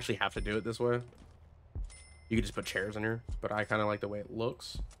 You don't actually have to do it this way. You could just put chairs in here, but I kind of like the way it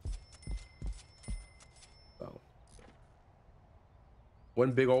looks. So,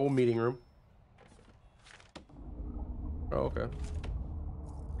 one big old meeting room. Oh, okay.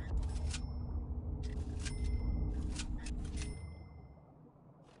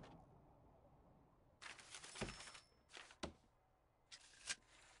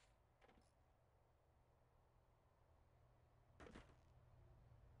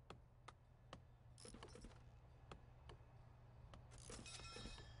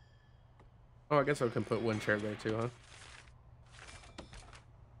 Oh, I guess I can put one chair there too, huh?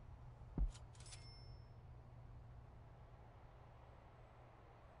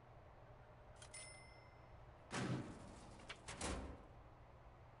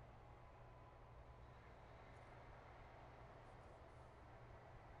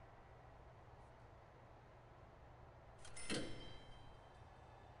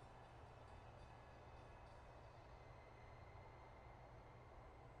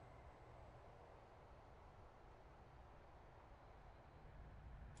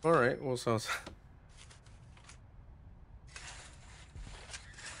 All right. Well, sounds.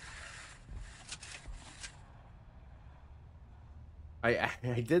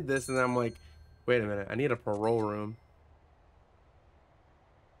 I did this and I'm like, wait a minute. I need a parole room.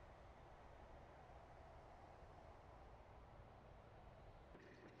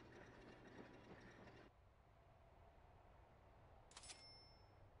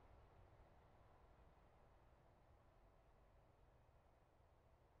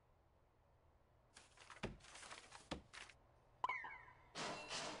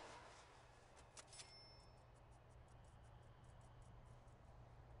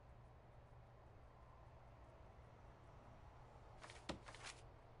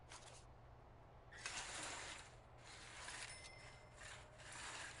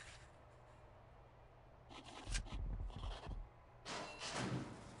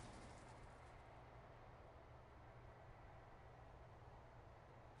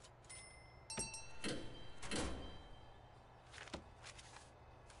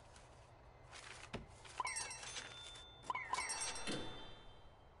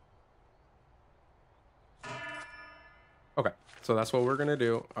 Okay, so that's what we're gonna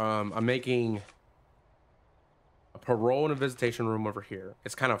do. I'm making a parole and a visitation room over here.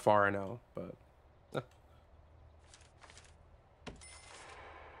 It's kind of far, I know, but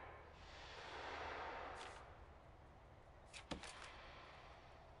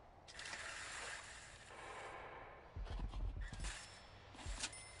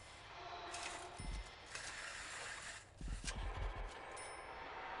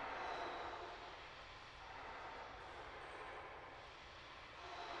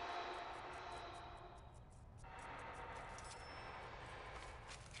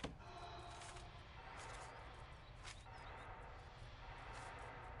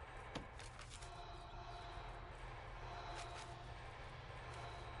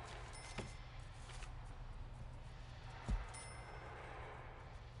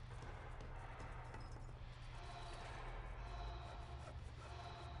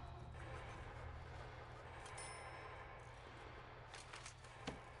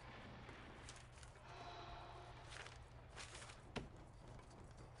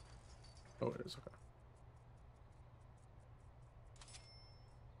oh, it is okay.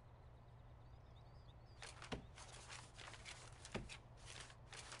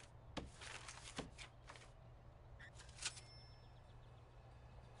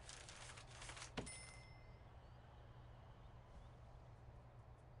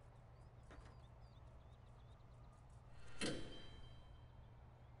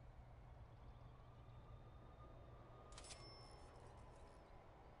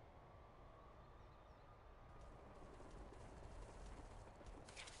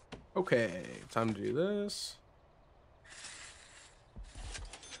 Okay, time to do this.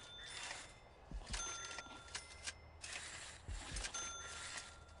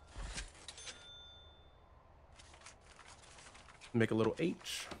 Make a little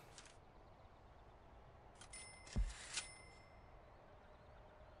H.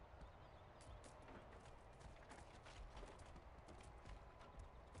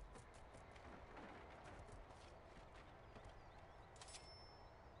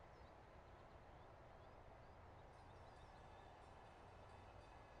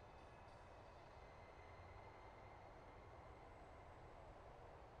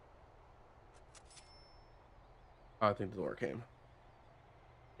 Oh, I think the door came.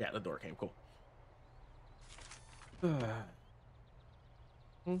 Yeah, the door came. Cool.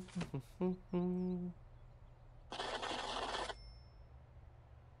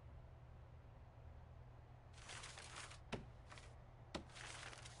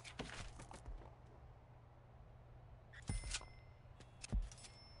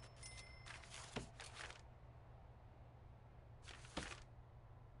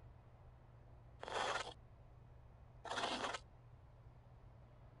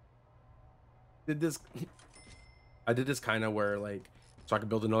 Did this I did this kind of where like so I could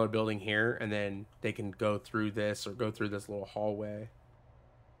build another building here and then they can go through this or go through this little hallway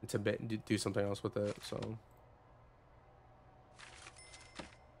and to do something else with it. So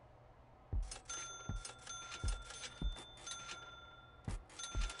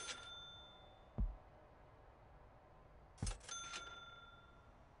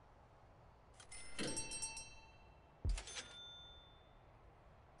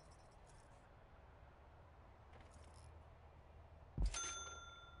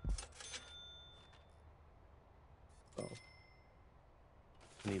oh,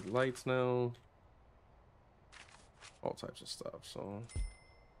 need lights now, all types of stuff. So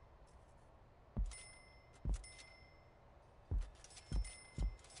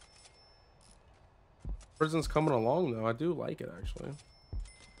Prison's coming along though. I do like it actually.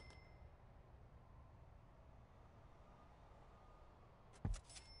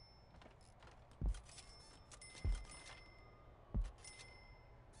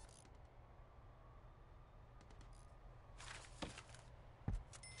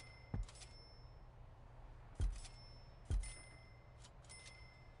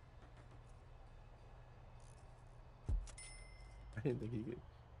 I didn't think he could.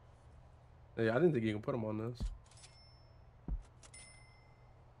 Yeah, I didn't think you can put him on this.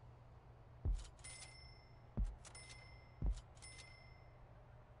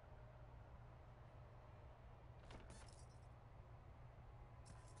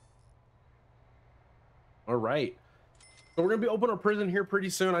 All right. So we're gonna be opening a prison here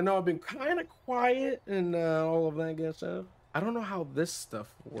pretty soon. I know I've been kind of quiet and all of that good stuff. I don't know how this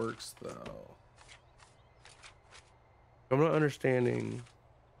stuff works though. I'm not understanding.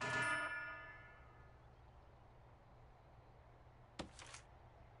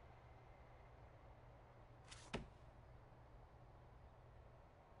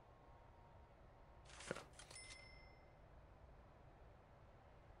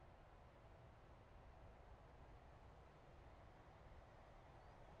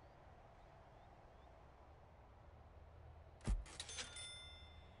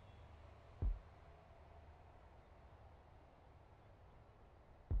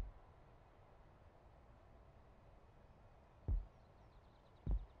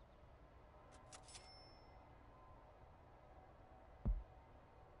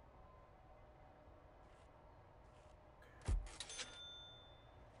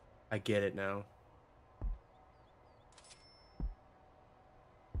 I get it now.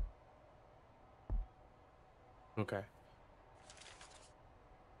 Okay.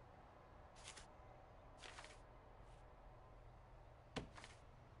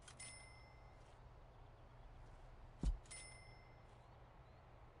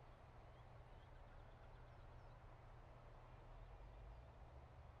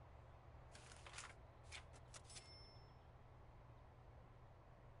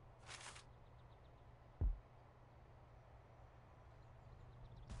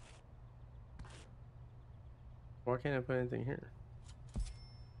 Why can't I put anything here?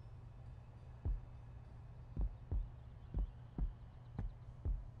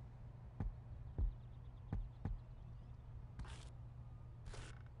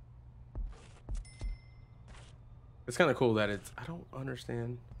 It's kind of cool that it's, I don't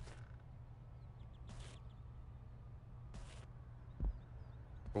understand.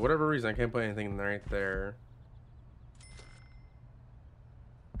 For whatever reason, I can't put anything right there.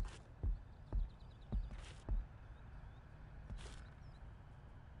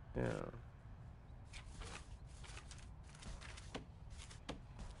 Yeah.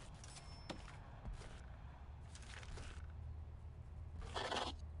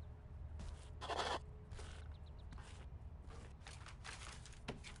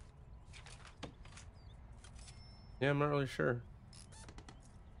 Yeah, I'm not really sure.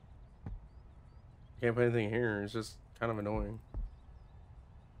 Can't put anything here. It's just kind of annoying.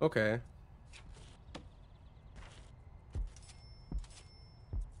 Okay.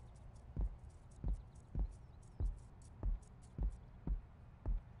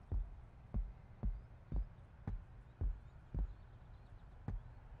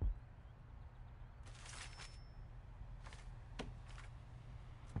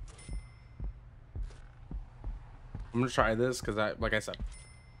 I'm gonna try this because like I said,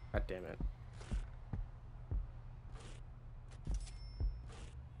 god damn it.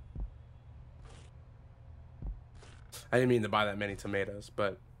 I didn't mean to buy that many tomatoes,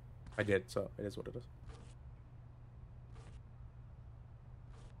 but I did, so it is what it is.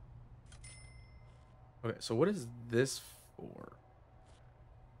 Okay, so what is this for?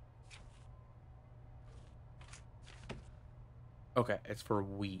 Okay, it's for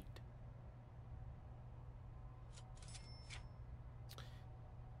wheat.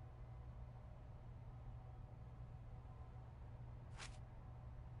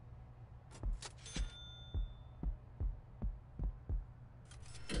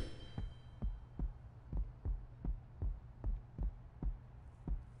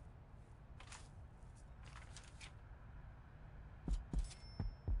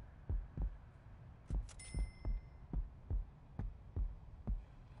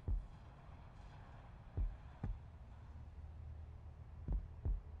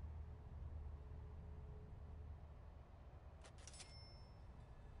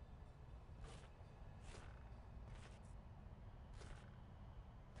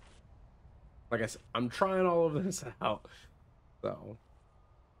 Like I said, I'm trying all of this out. So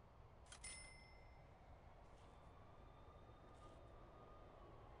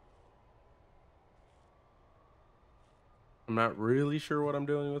I'm not really sure what I'm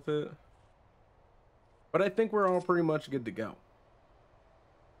doing with it. But I think we're all pretty much good to go.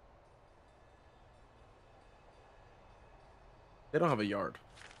 They don't have a yard.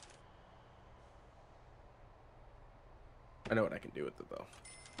 I know what I can do with it, though.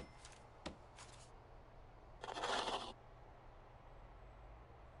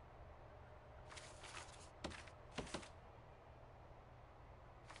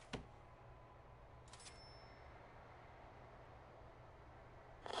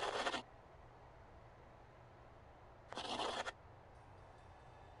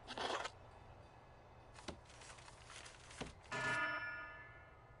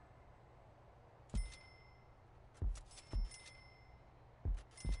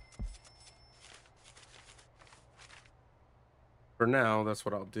 For now, that's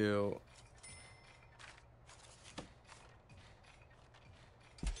what I'll do.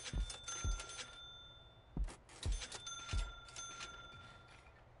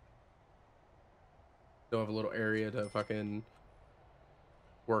 Still have a little area to fucking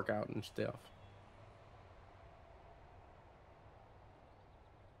work out and stuff.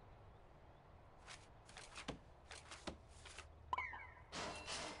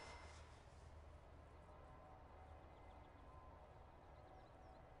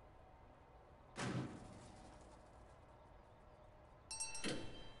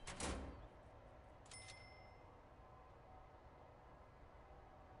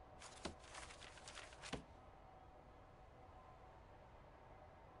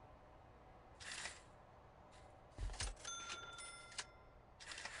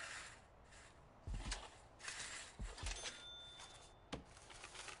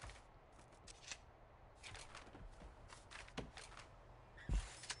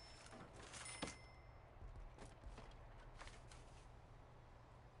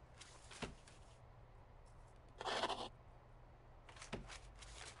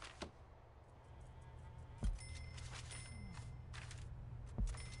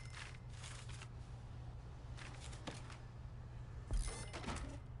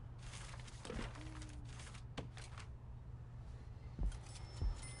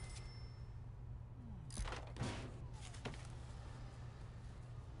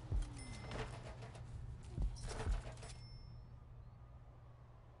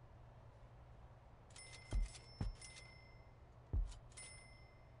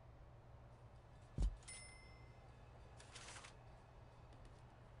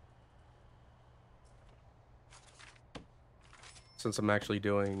 Since I'm actually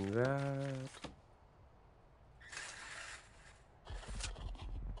doing that.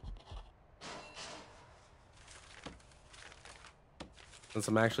 Since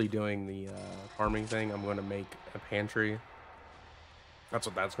I'm actually doing the farming thing, I'm going to make a pantry. That's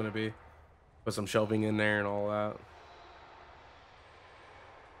what that's going to be. Put some shelving in there and all that.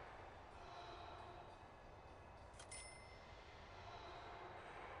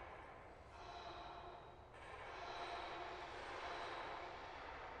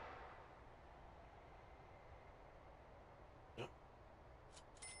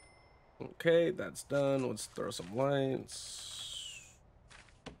 Okay, that's done. Let's throw some lights.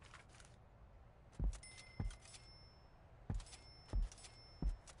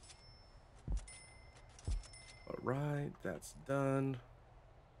 All right, that's done.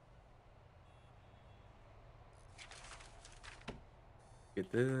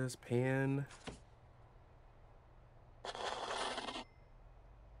 Get this pan.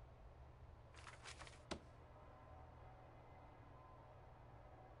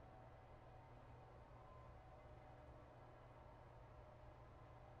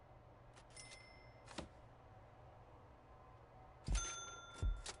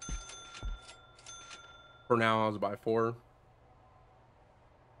 For now, I was by 4.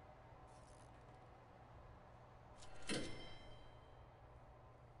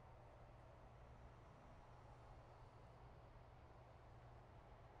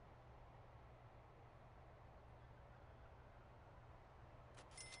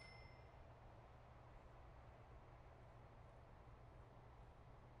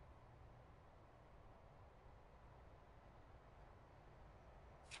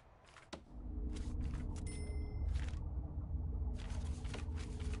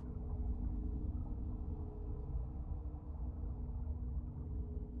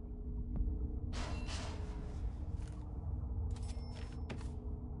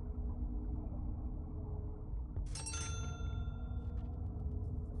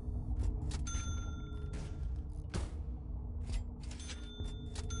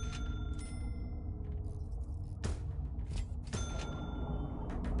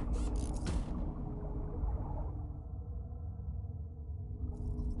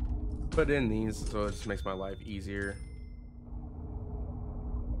 put in these so it just makes my life easier.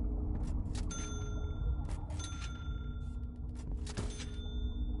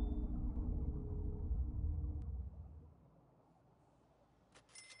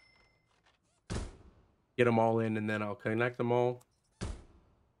 Get them all in and then I'll connect them all.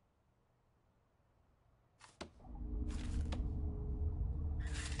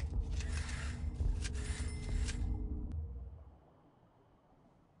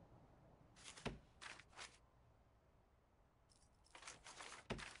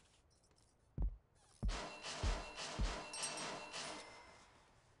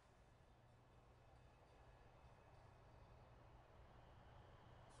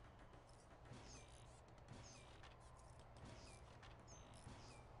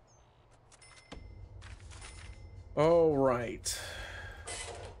 All right.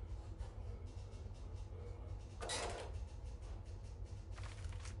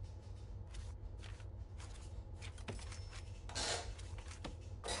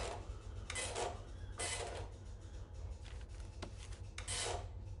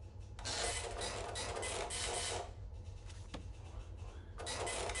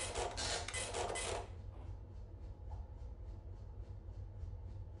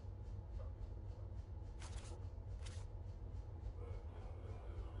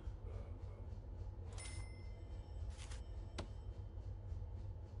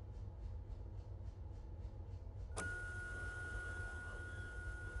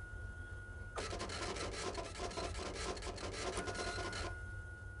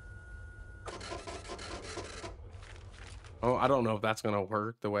 Oh, I don't know if that's gonna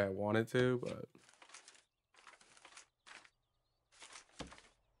work the way I want it to, but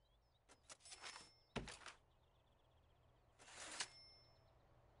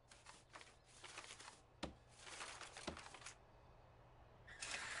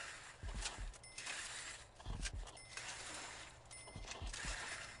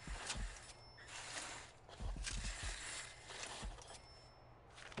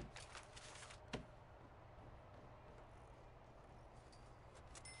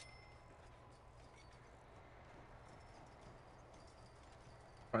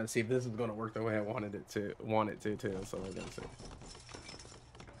trying to see if this is gonna work the way I wanted it to too. So we're gonna see.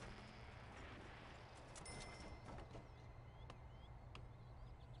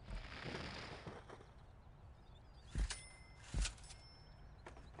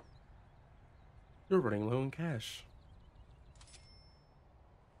 You're running low in cash.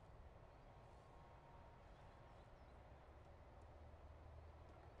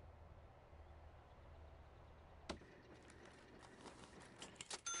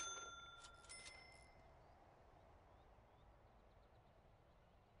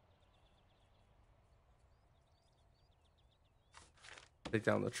 Take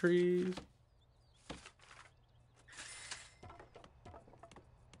down the trees.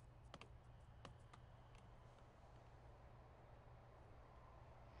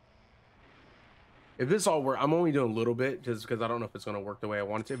 If this all work, I'm only doing a little bit just because I don't know if it's gonna work the way I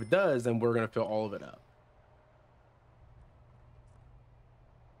want it to. If it does, then we're gonna fill all of it up.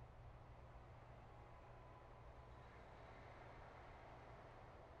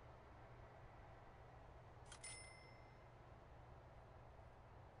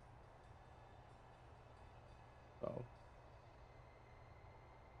 So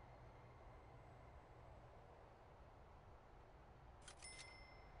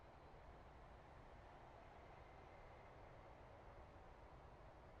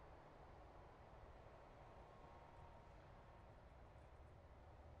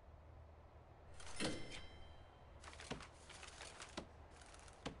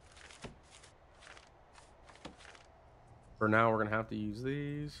for now, we're gonna have to use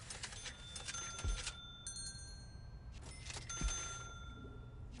these.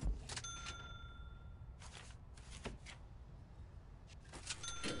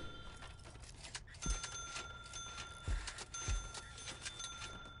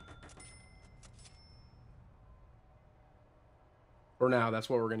 For now, that's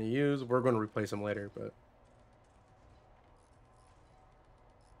what we're gonna use. We're gonna replace them later, but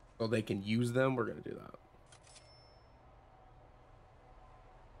so they can use them, we're gonna do that.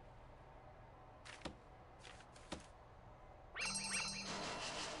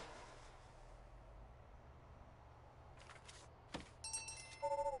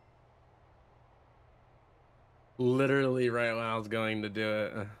 Literally right when I was going to do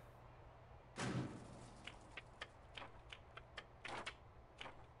it.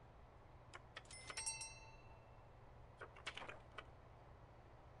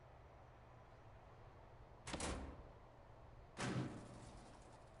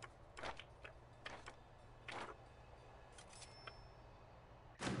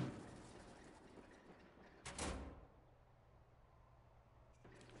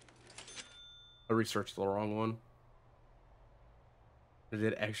 I researched the wrong one. I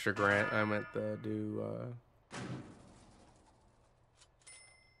did extra grant. I meant to do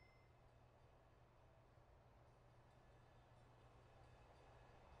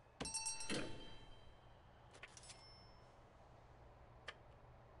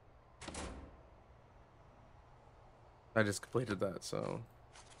I just completed that, so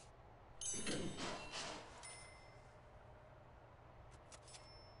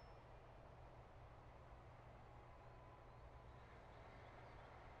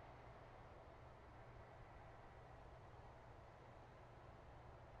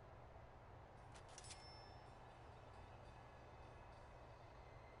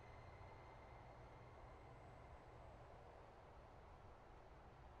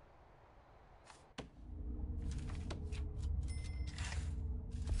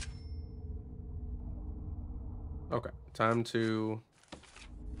okay. Time to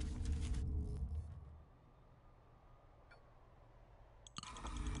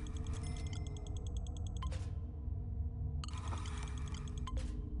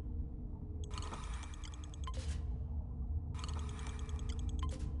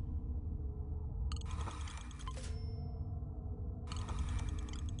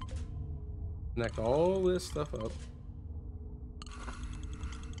connect all this stuff up.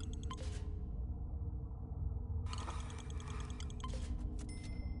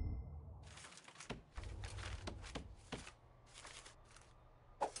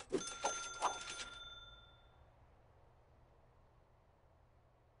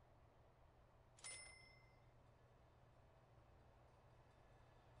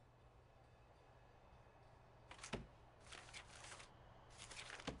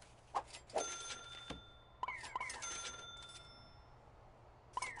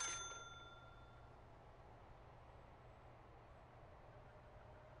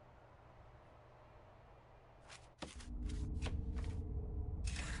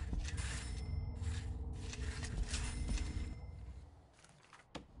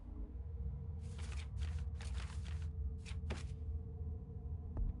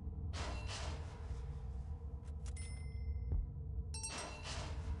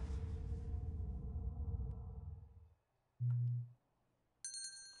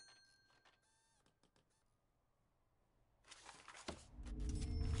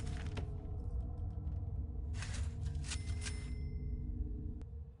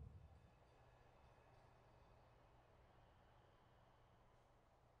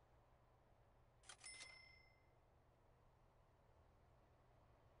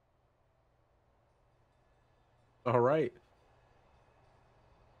 All right.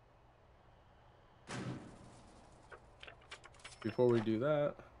 Before we do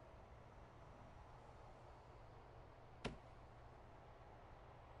that,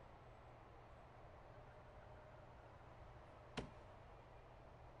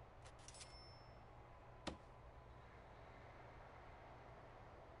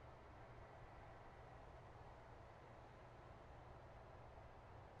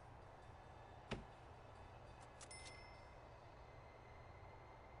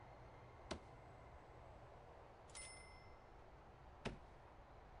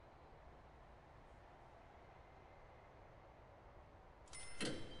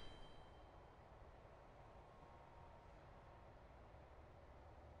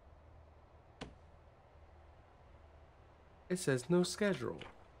 it says no schedule.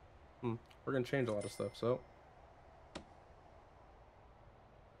 We're gonna change a lot of stuff, so.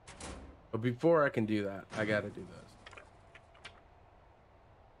 But before I can do that, I gotta do this.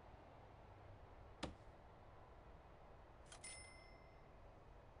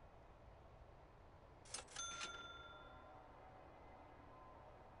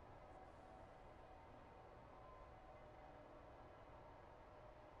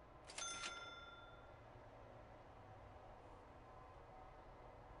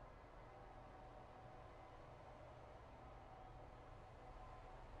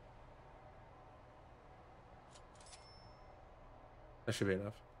 That should be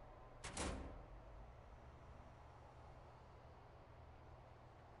enough.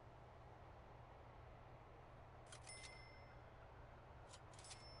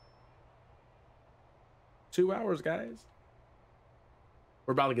 Two hours, guys.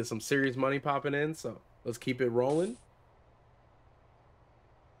 We're about to get some serious money popping in, so let's keep it rolling.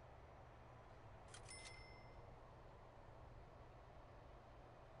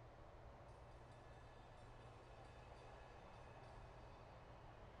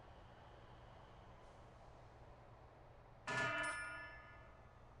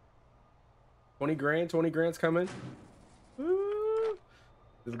 $20 grand, 20 grand's coming. Ooh,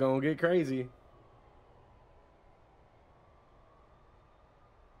 it's gonna get crazy.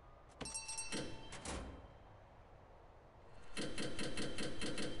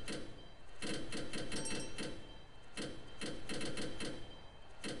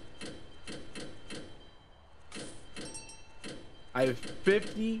 I have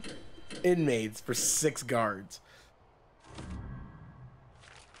 50 inmates for 6 guards.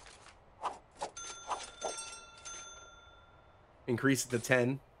 Increase it to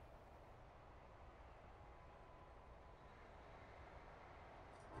 10.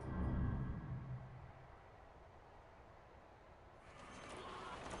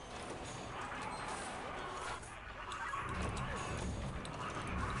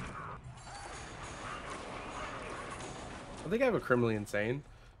 I think I have a criminally insane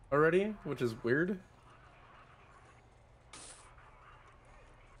already, which is weird.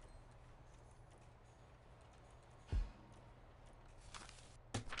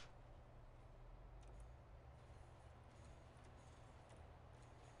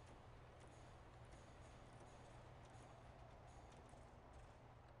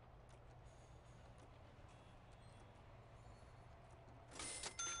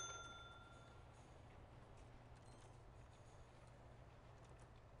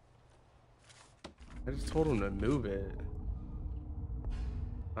 I just told him to move it,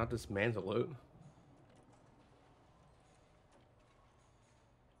 not dismantle it.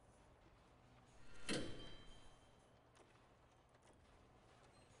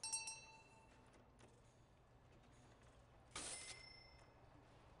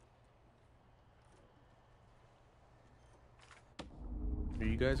 Are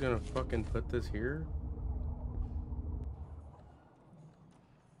you guys gonna fucking put this here?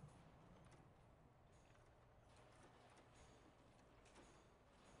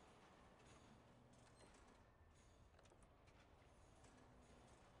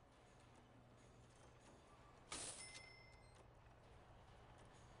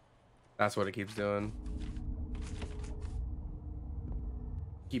 That's what it keeps doing.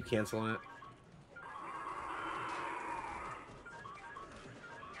 Keep canceling it.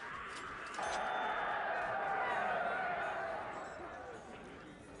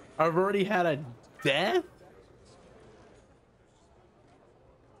 I've already had a death?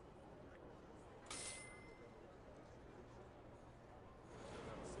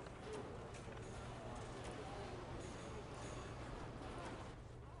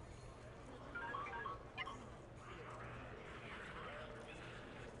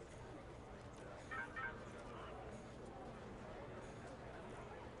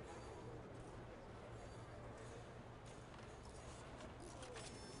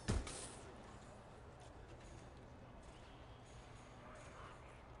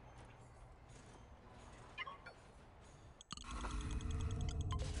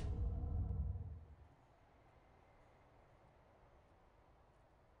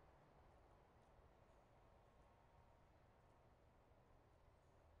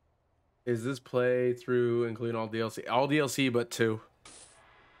 Is this play through including all DLC? All DLC but 2.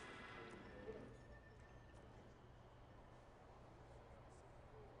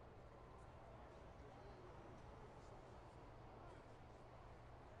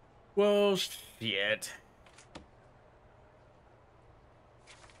 Well, shit.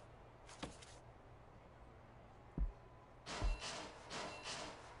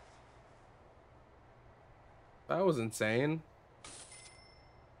 That was insane.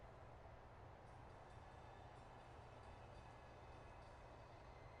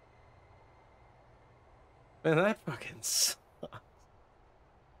 Man, that fucking sucks.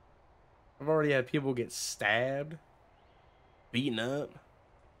 I've already had people get stabbed, beaten up.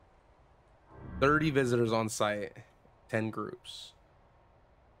 30 visitors on site, 10 groups.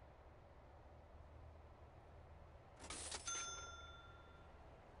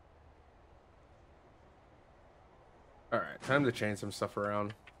 All right, time to change some stuff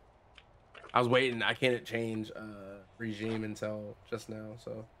around. I was waiting. I can't change regime until just now,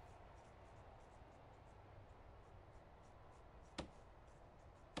 so.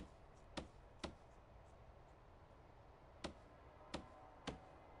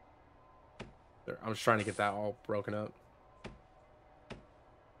 I'm just trying to get that all broken up.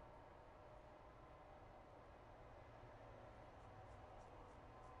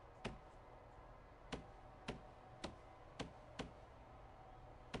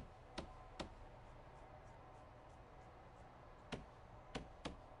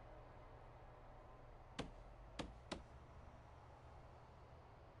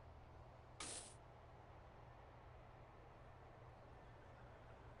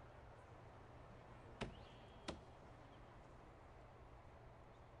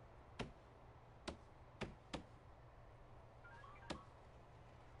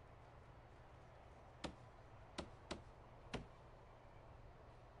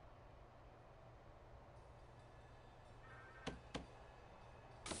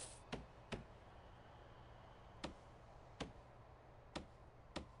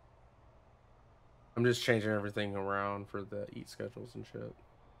 I'm just changing everything around for the eat schedules and shit.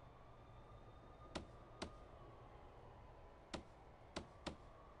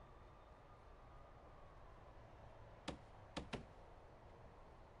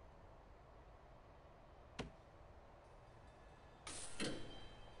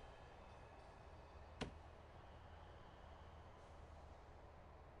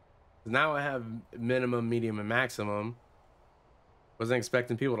 Now I have minimum, medium, and maximum. Wasn't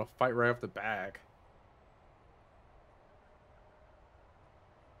expecting people to fight right off the back.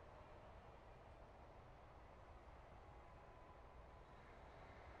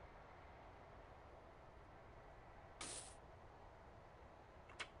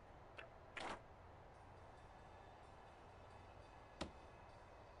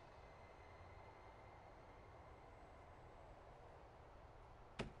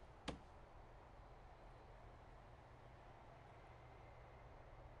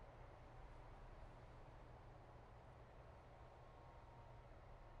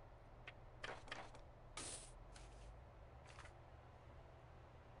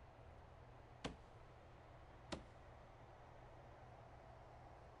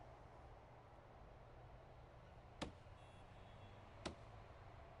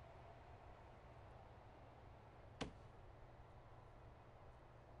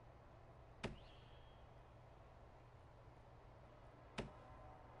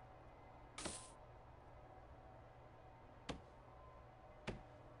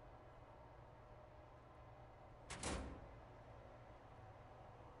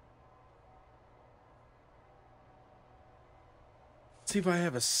 See if I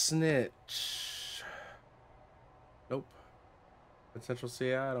have a snitch. Nope. At Central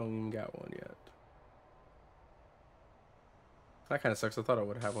CI, I don't even got one yet. That kind of sucks. I thought I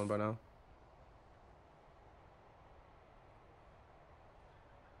would have one by now.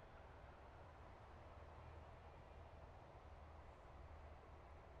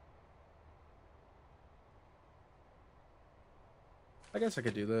 I guess I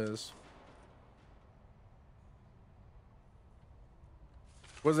could do this.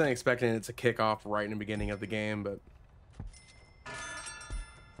 Wasn't expecting it to kick off right in the beginning of the game, but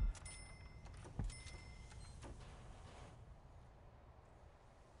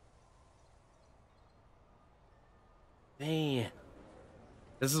man,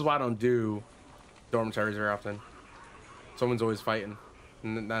 this is why I don't do dormitories very often. Someone's always fighting,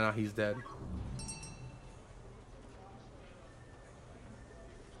 and now he's dead.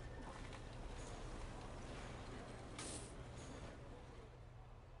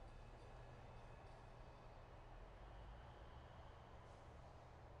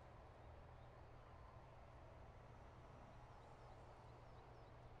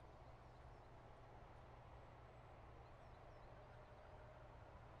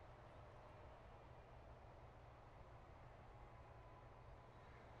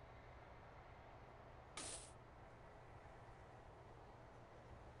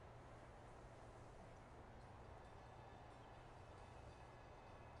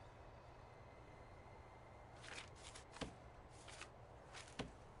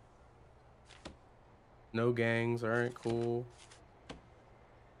 No gangs. All right, cool.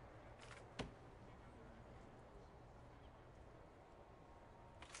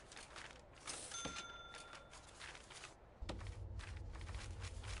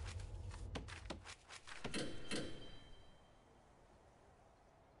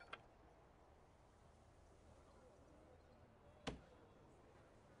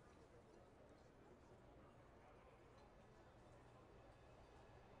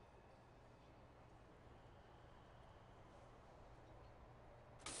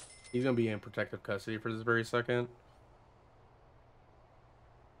 He's gonna be in protective custody for this very second.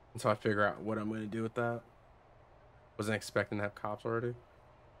 Until I figure out what I'm gonna do with that. Wasn't expecting to have cops already.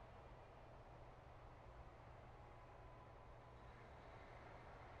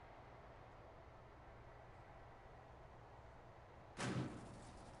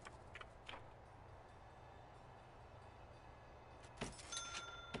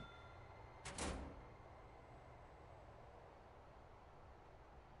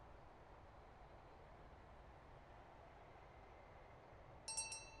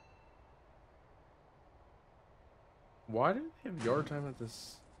 Why did they have yard time at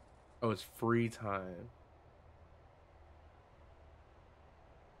this? Oh, it's free time.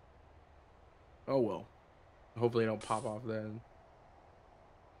 Oh well. Hopefully, they don't pop off then.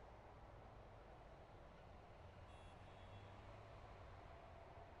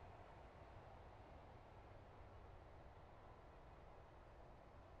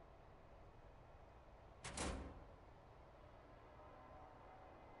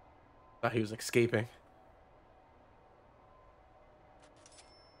 Thought he was escaping.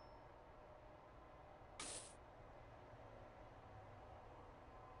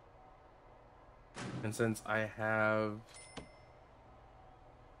 And since I have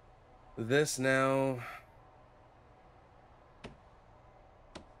this now,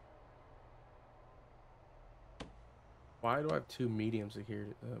 why do I have two mediums here?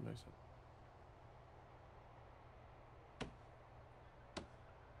 That makes sense.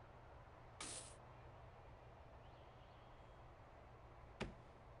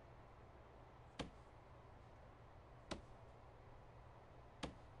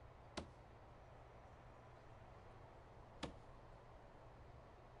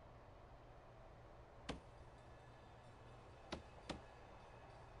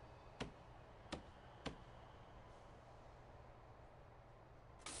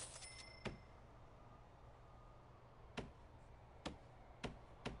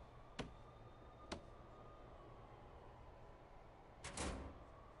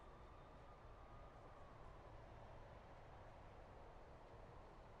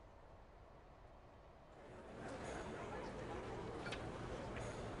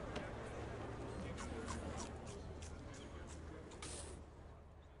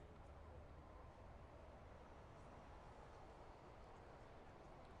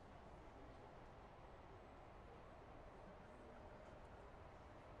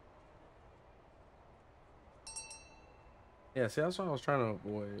 Yeah, see, that's what I was trying to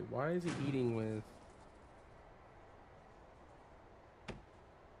avoid. Why is he eating with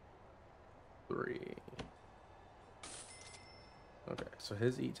 3? Okay, so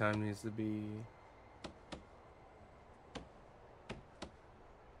his eat time needs to be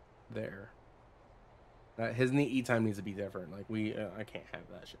there. His eat time needs to be different. Like I can't have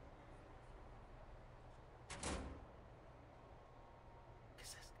that shit.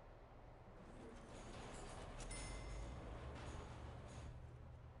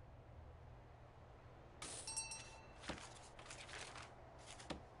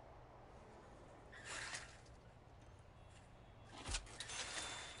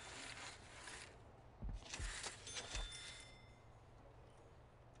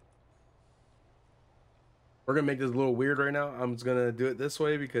 We're gonna make this a little weird right now. I'm just gonna do it this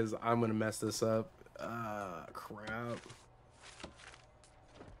way because I'm gonna mess this up. Crap.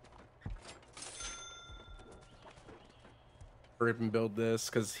 Hurry up and build this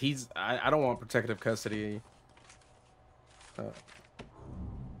because I don't want protective custody.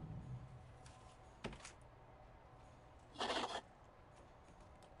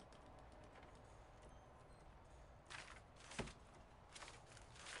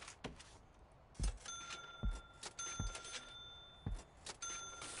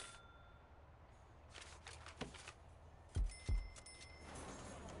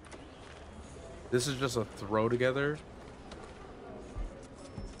 This is just a throw together.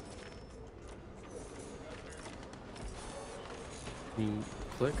 You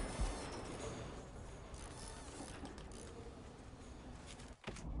click.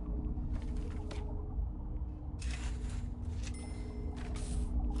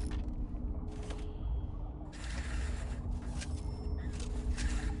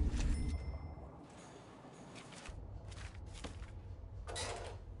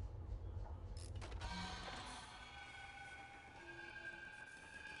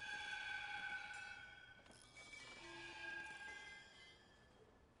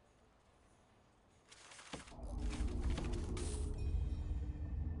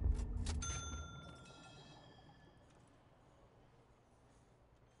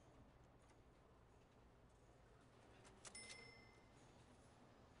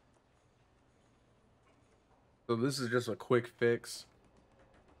 So this is just a quick fix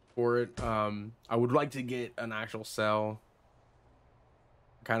for it. I would like to get an actual cell.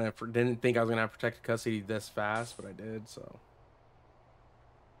 Kind of didn't think I was gonna have protected custody this fast, but I did. So.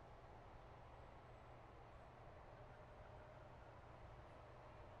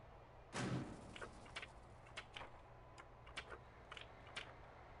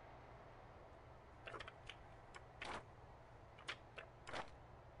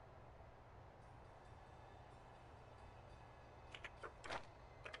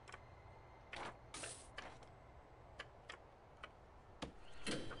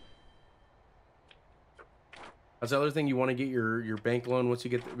 That's the other thing, you want to get your bank loan. Once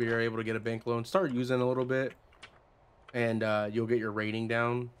you're able to get a bank loan, start using a little bit, and you'll get your rating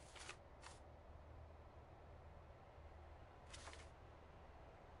down.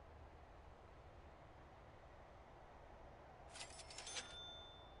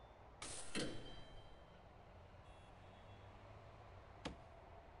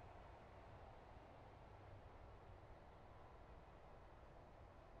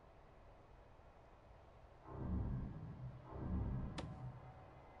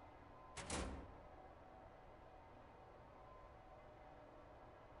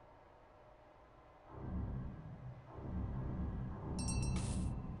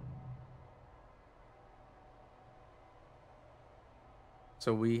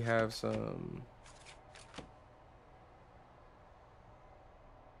 So we have some.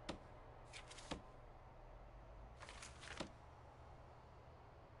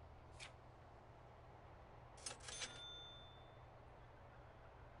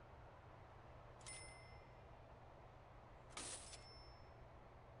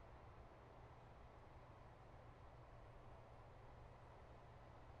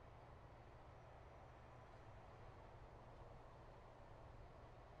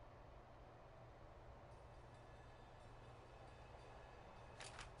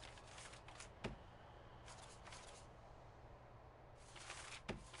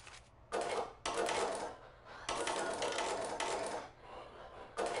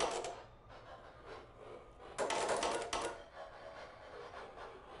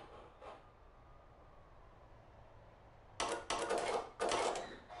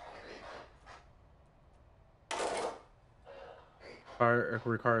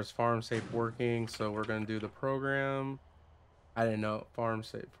 Requires farm safe working, so we're gonna do the program. I didn't know farm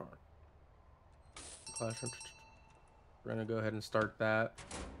safe farm. Classroom. We're gonna go ahead and start that.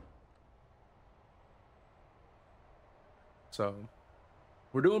 So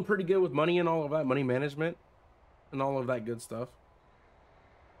we're doing pretty good with money and all of that, money management and all of that good stuff.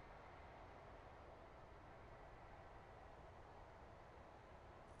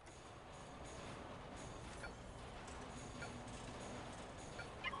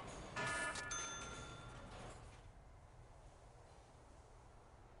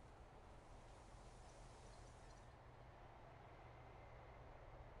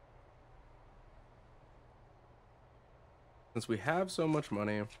 Since we have so much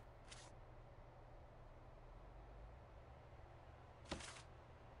money,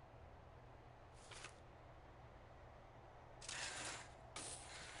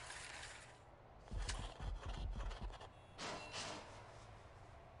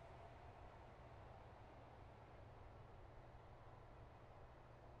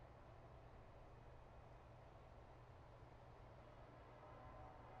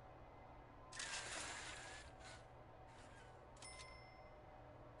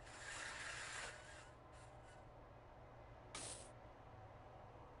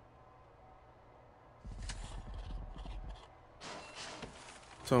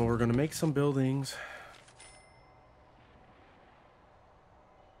 so we're gonna make some buildings.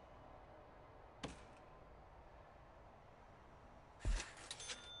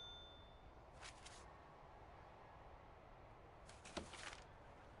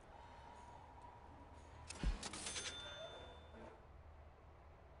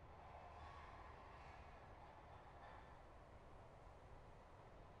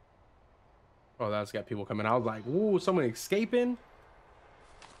 Oh, that's got people coming. I was like, "Ooh, someone escaping."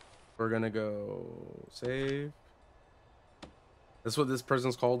 We're gonna go save. That's what this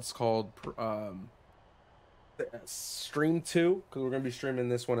person's called. It's called Stream 2, because we're gonna be streaming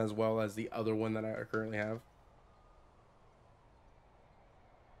this one as well as the other one that I currently have.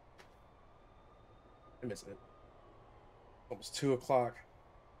 I miss it. Almost 2 o'clock.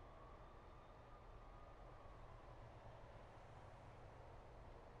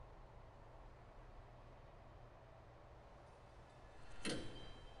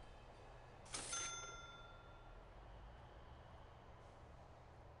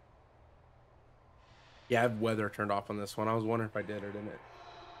 Yeah, I have weather turned off on this one. I was wondering if I did or didn't.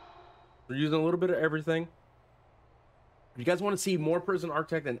 We're using a little bit of everything. If you guys want to see more Prison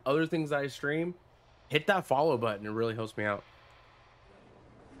Architect and other things that I stream, hit that follow button. It really helps me out.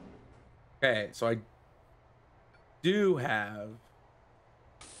 Okay, so I do have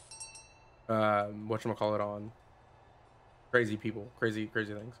whatchamacallit on. Crazy people, crazy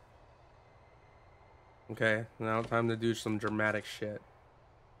things. Okay, now time to do some dramatic shit.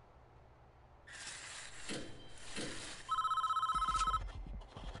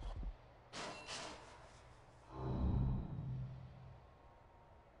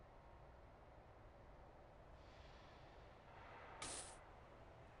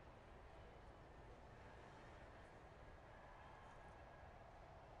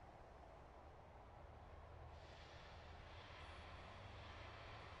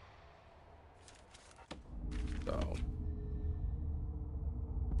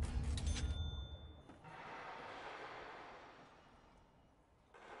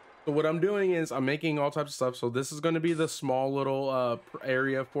 So what I'm doing is I'm making all types of stuff. So this is going to be the small little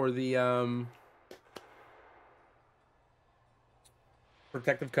area for the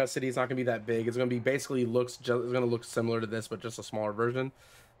protective custody. It's not going to be that big. It's going to be basically it's going to look similar to this, but just a smaller version.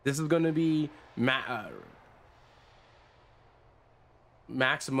 This is going to be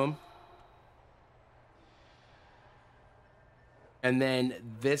maximum. And then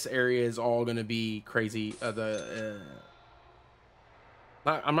this area is all going to be crazy. I'm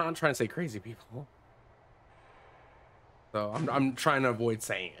not trying to say crazy people. So I'm trying to avoid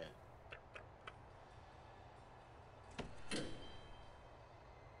saying it.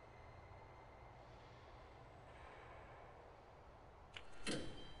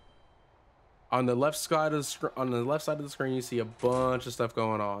 On the left side of the screen, you see a bunch of stuff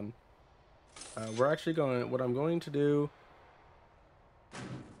going on. We're actually going. What I'm going to do.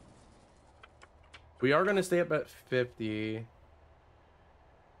 We are going to stay up at 50.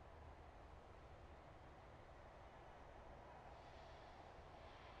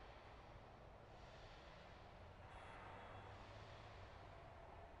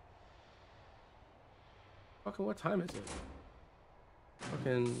 Fucking what time is it?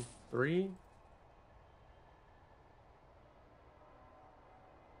 Fucking 3?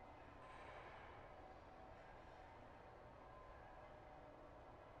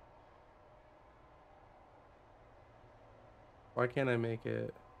 Why can't I make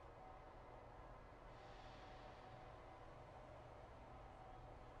it?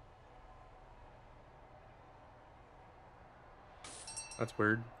 That's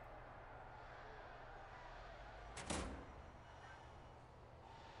weird.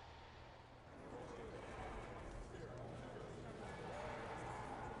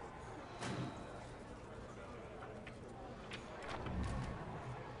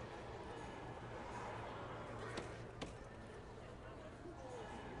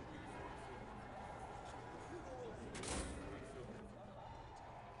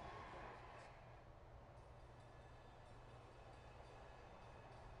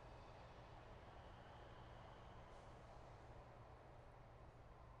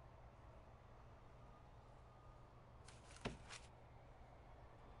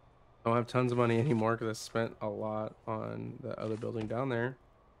 I don't have tons of money anymore because I spent a lot on the other building down there.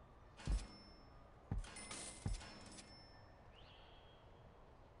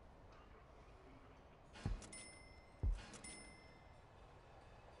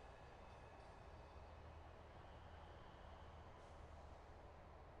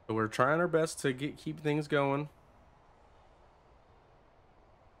 So we're trying our best to keep things going.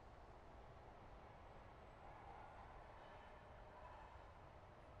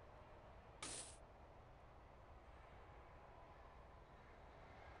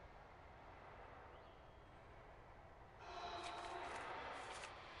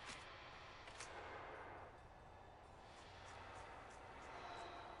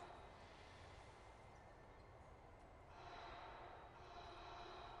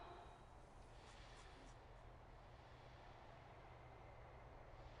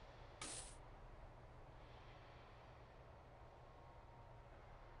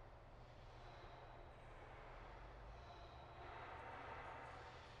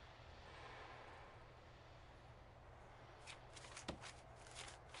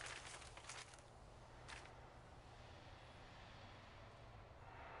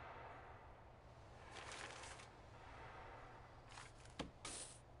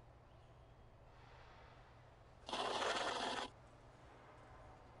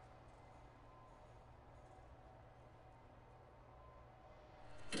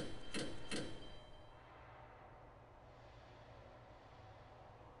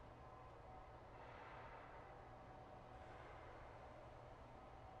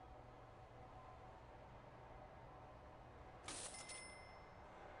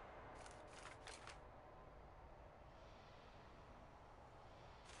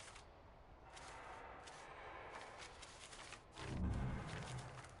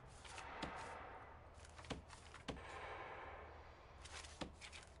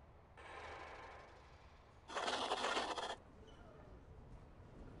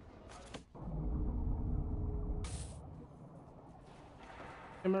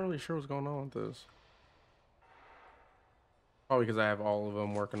 I'm not really sure what's going on with this. Probably because I have all of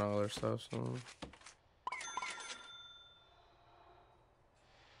them working on other stuff, so.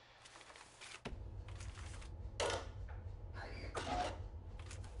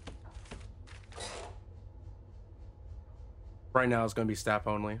 Right now it's going to be staff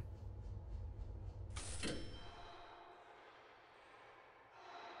only.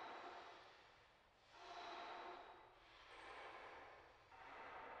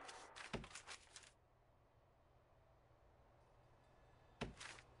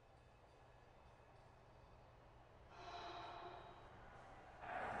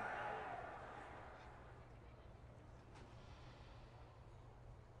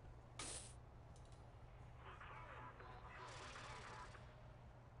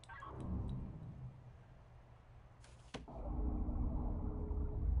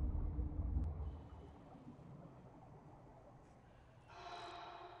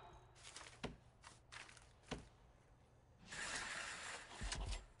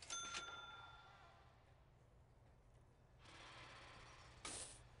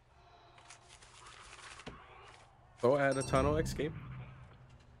 Go ahead, a tunnel escape.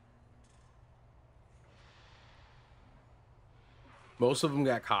 Most of them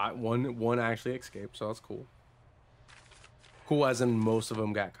got caught. One actually escaped, so that's cool. Cool as in most of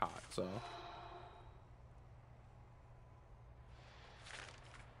them got caught, so.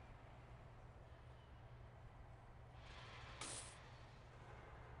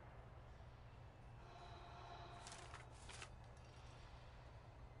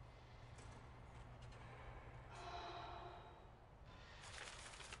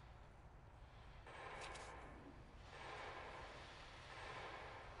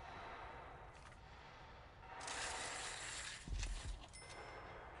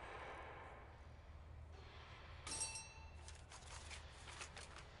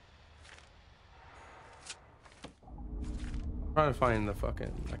 Trying to find the fucking,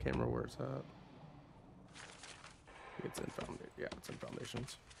 I can't remember where it's at. It's in foundation. Yeah, it's in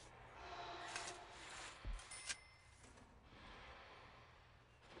foundations.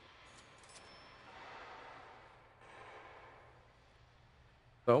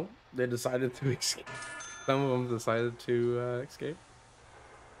 So they decided to escape. Some of them decided to escape.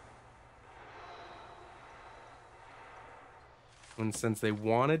 And since they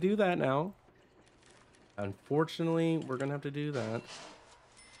want to do that now, unfortunately, we're gonna have to do that.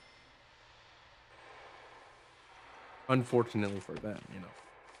 Unfortunately for them, you know.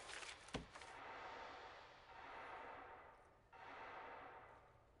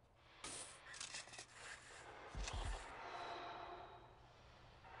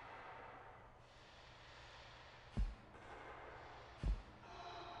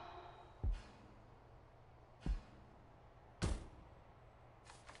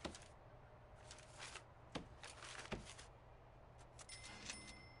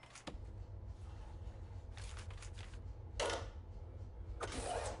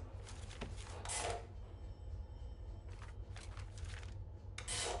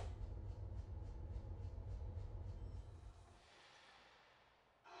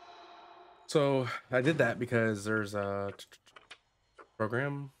 So I did that because there's a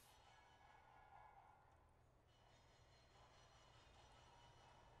program.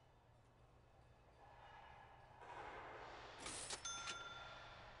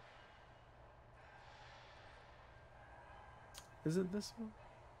 Is it this one?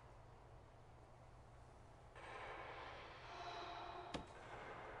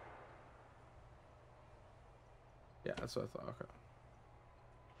 Yeah, that's what I thought. Okay.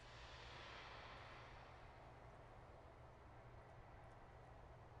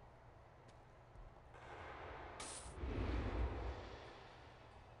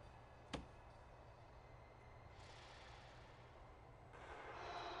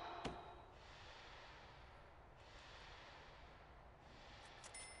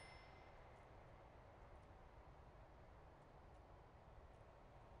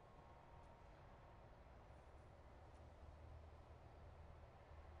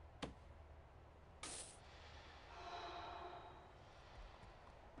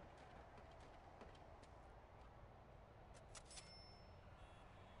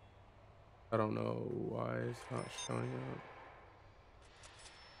 I don't know why it's not showing up.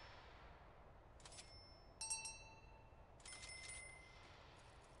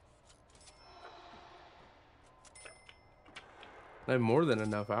 I have more than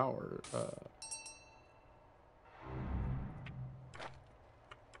enough hours.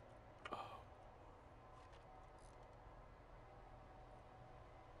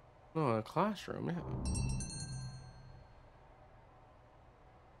 No, a classroom, yeah.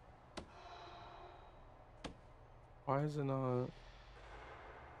 Why is it not?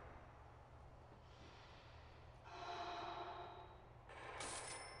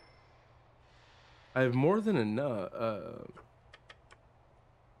 I have more than enough.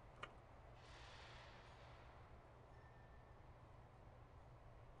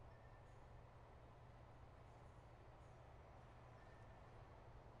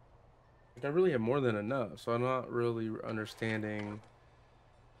 I really have more than enough, so I'm not really understanding.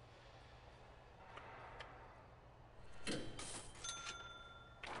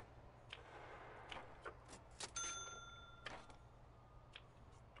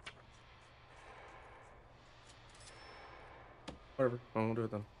 Whatever, I won't do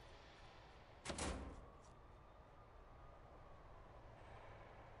it then.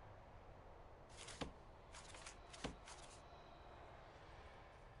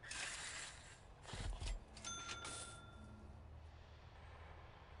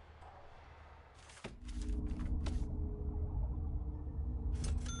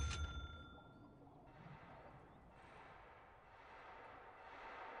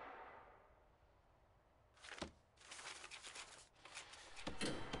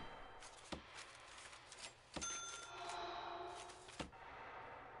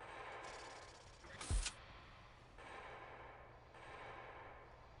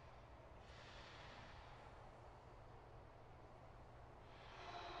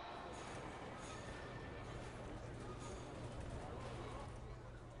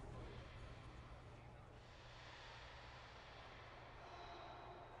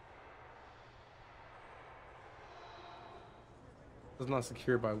 It's not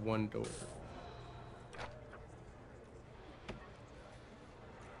secured by one door.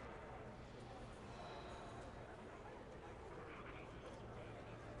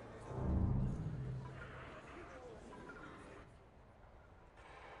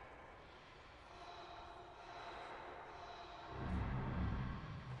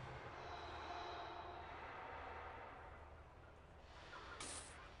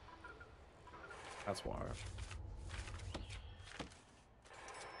 That's why.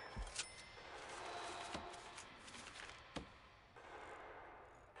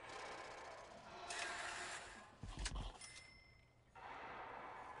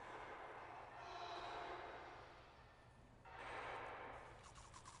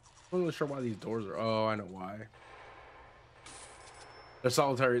 I'm not really sure why these doors are. Oh, I know why. They're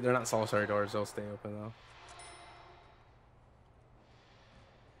solitary. They're not solitary doors. They'll stay open though.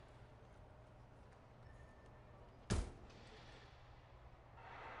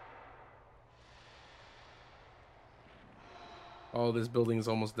 Oh, this building's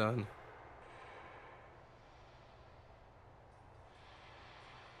almost done.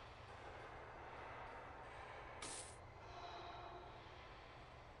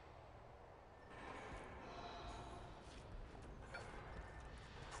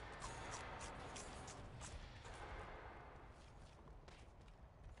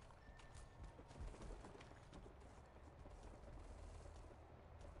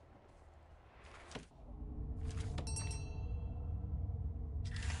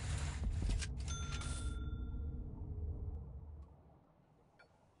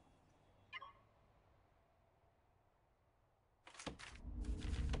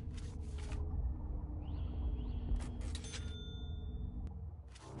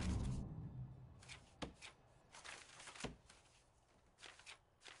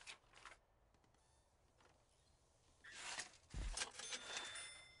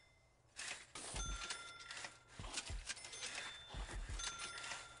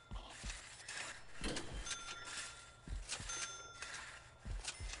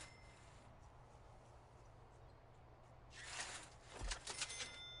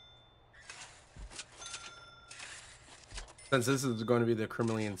 Since this is going to be the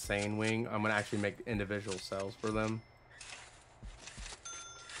criminally insane wing, I'm going to actually make individual cells for them.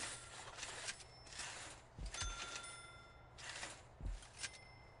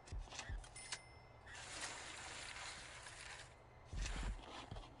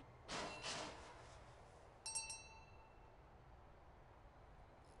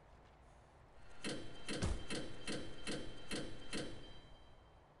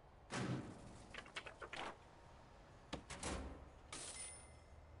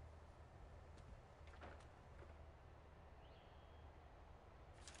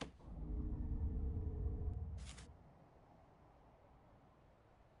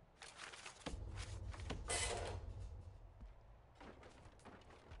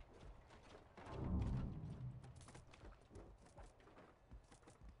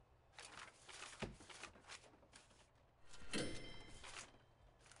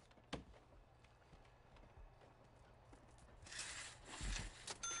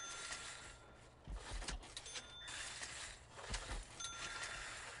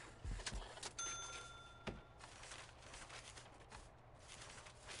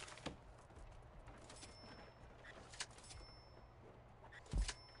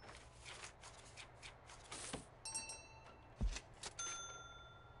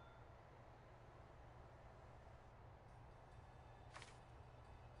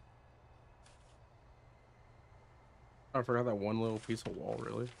 I forgot that one little piece of wall,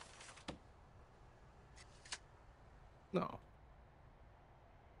 really? No.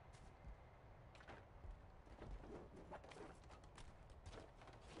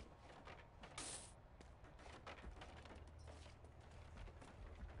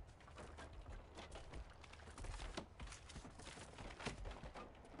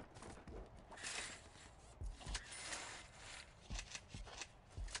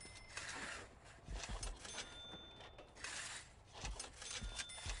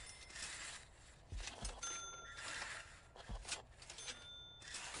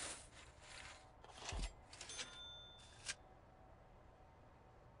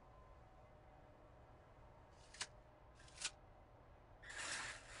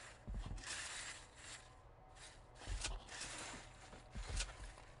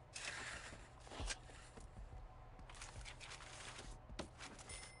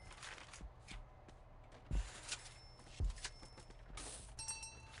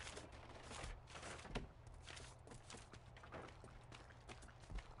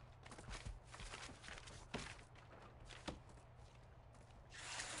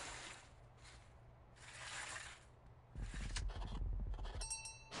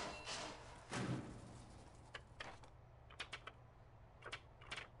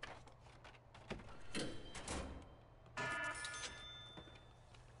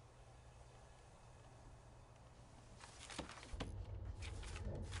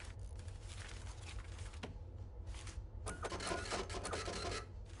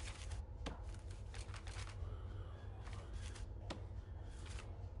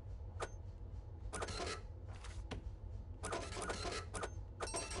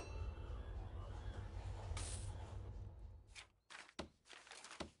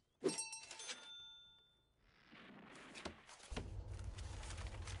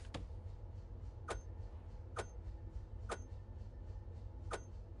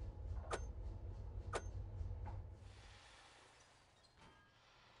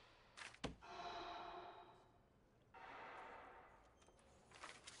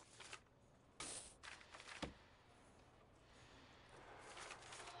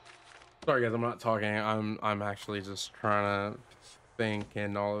 Sorry guys, I'm not talking. I'm actually just trying to think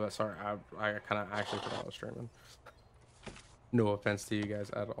and all of that. Sorry, I kind of actually forgot I was streaming. No offense to you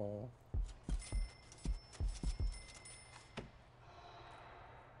guys at all.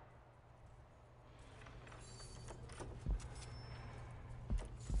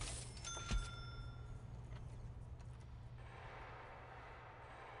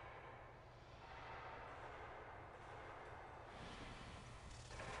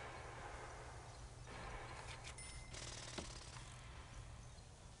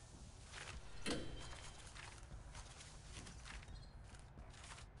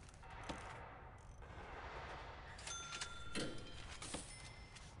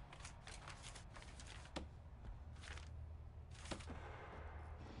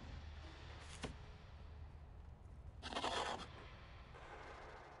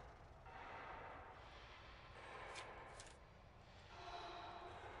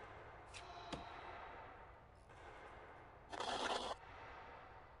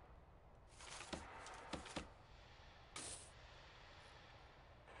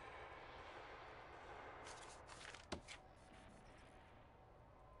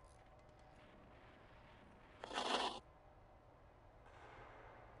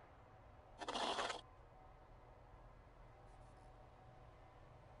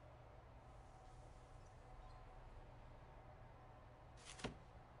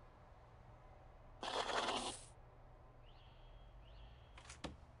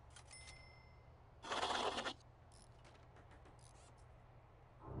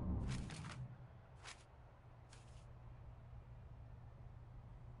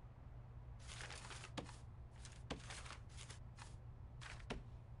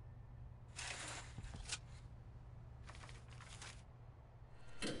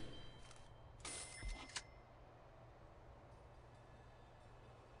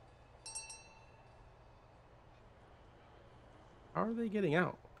 How are they getting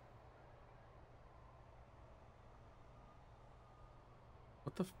out?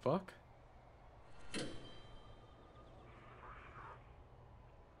 What the fuck?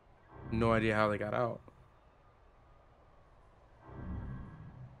 No idea how they got out.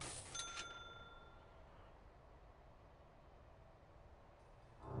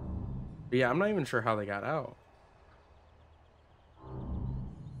 But yeah, I'm not even sure how they got out.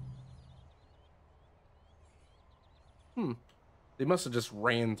 They must have just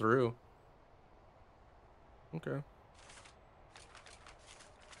ran through. Okay.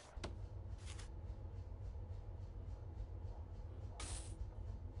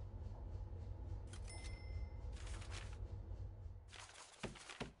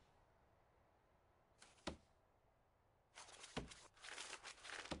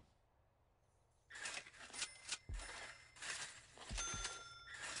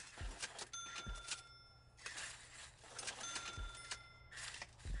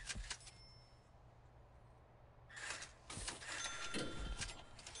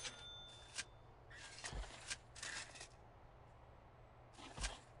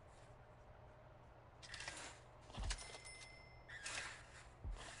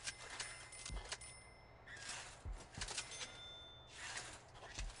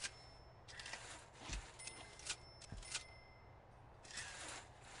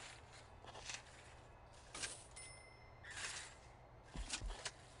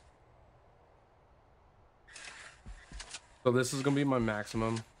 So this is gonna be my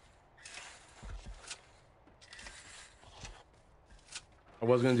maximum. I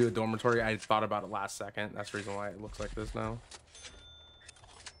was gonna do a dormitory. I thought about it last second. That's the reason why it looks like this now.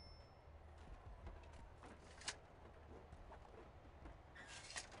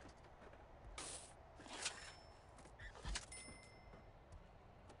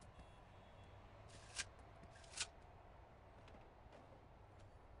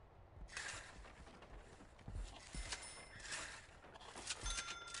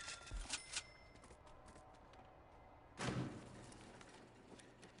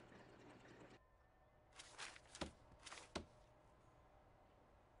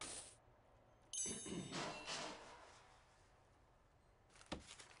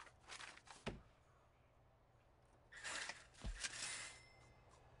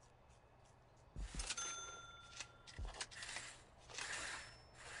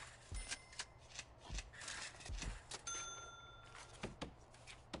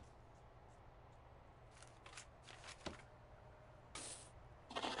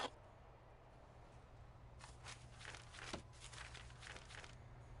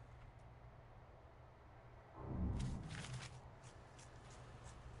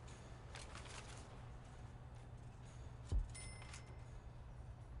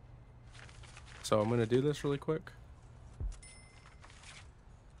 So I'm gonna do this really quick.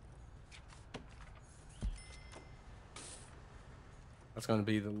 That's gonna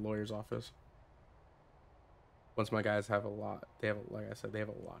be the lawyer's office. Once my guys have a lot, they have, like I said, they have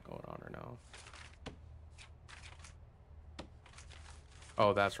a lot going on right now.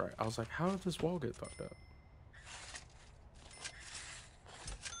 Oh, that's right. I was like, how did this wall get fucked up?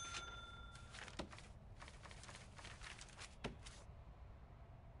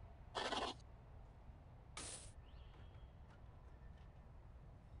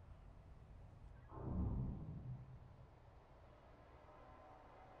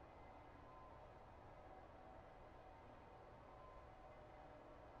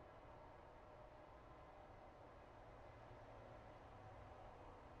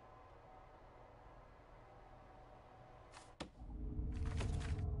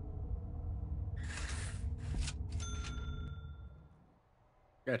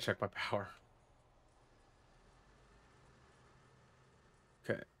 Gotta check my power.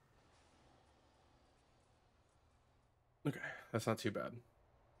 Okay. Okay, that's not too bad.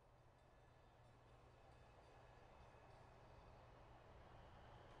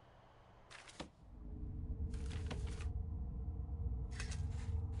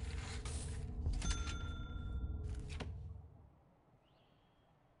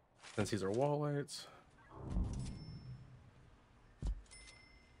 Since these are wall lights.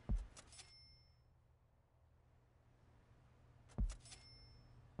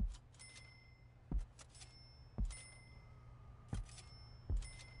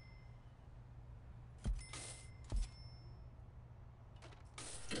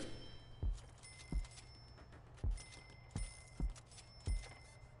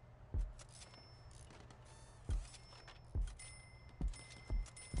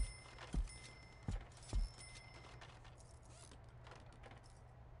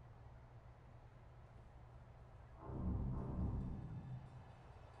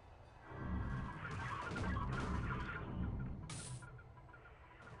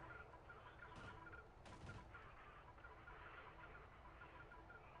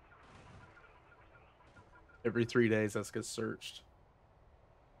 Every 3 days, that gets searched.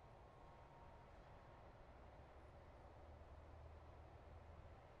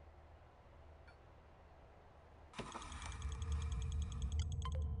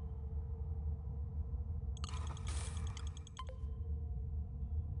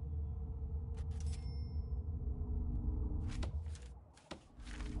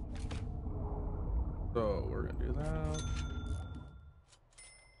 So we're gonna do that.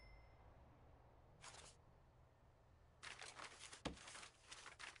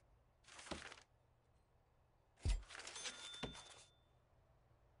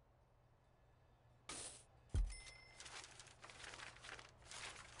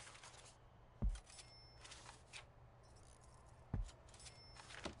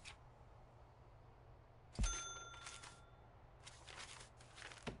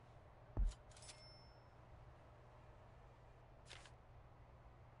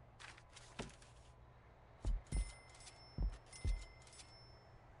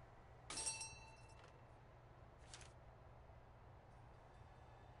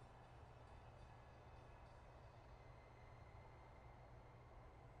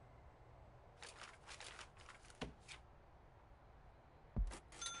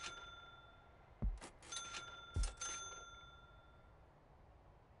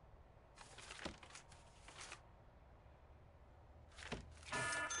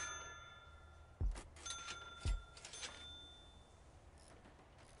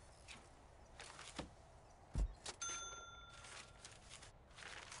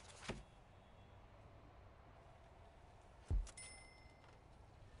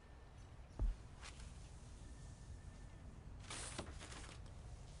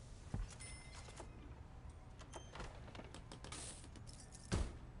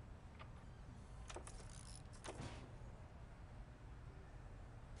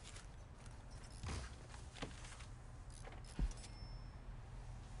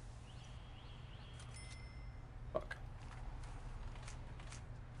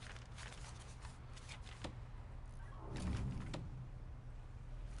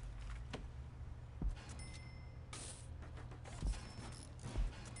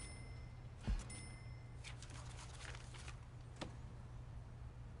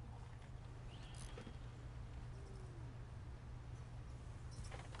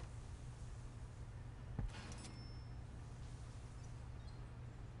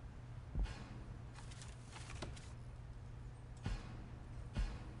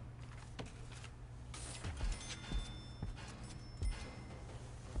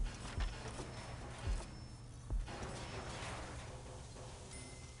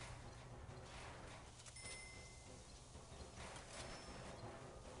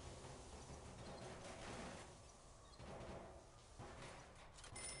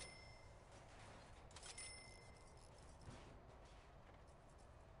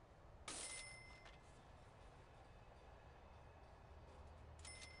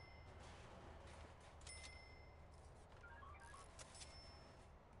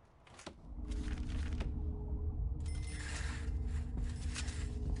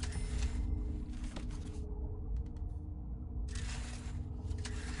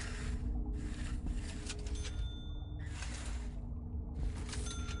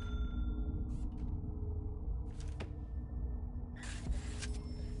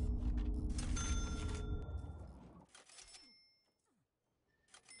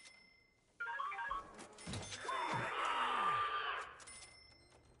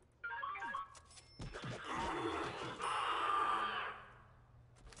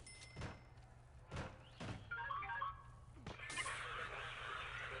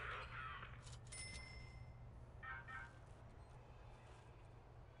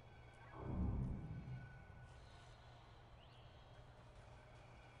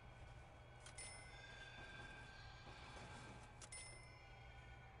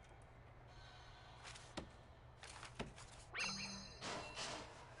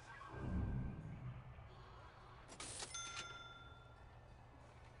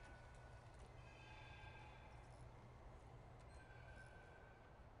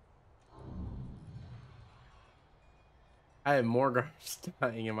 I have more guards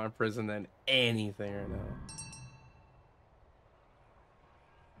dying in my prison than anything right now.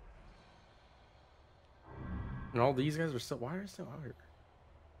 And all these guys are still, why are they still out here?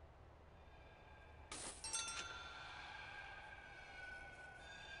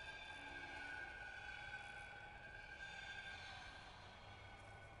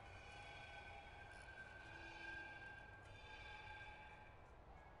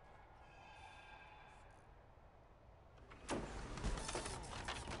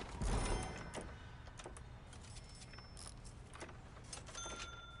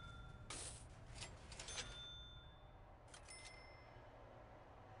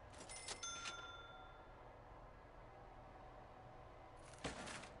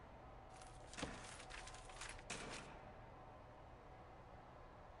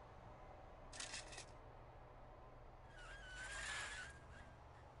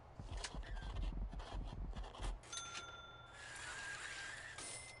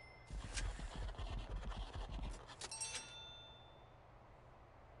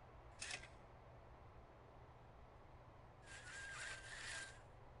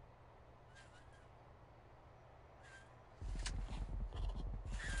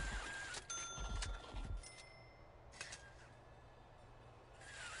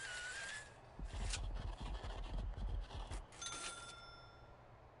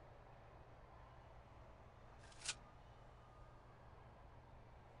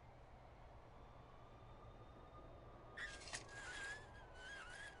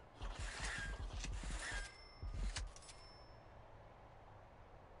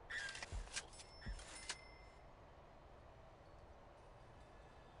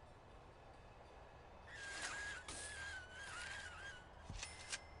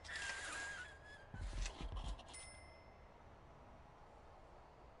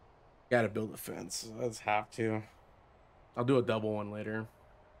 Gotta build a fence. Let's have to. I'll do a double one later.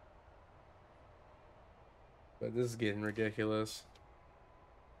 But this is getting ridiculous.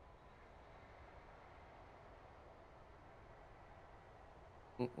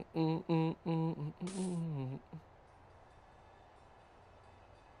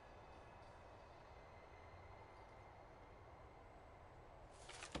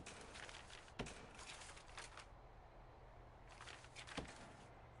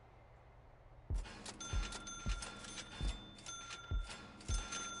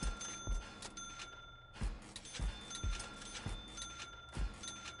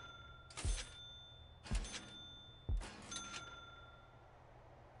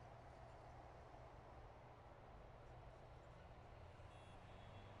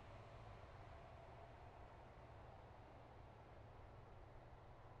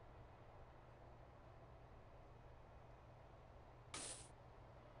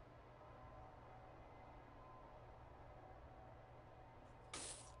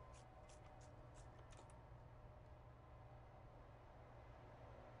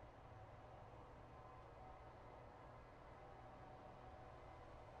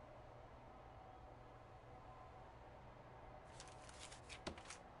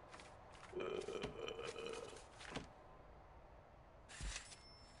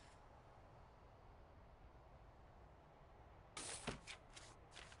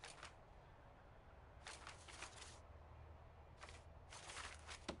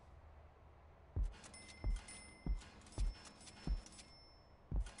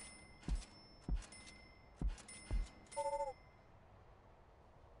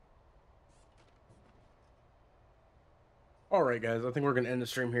 All right, guys. I think we're gonna end the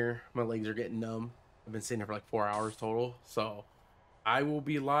stream here. My legs are getting numb. I've been sitting here for like 4 hours total. So I will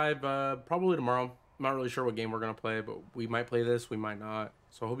be live probably tomorrow. I'm not really sure what game we're gonna play, but we might play this. We might not.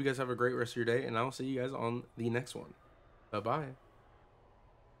 So I hope you guys have a great rest of your day, and I'll see you guys on the next one. Bye bye.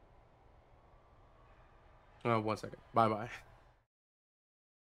 1 second. Bye bye.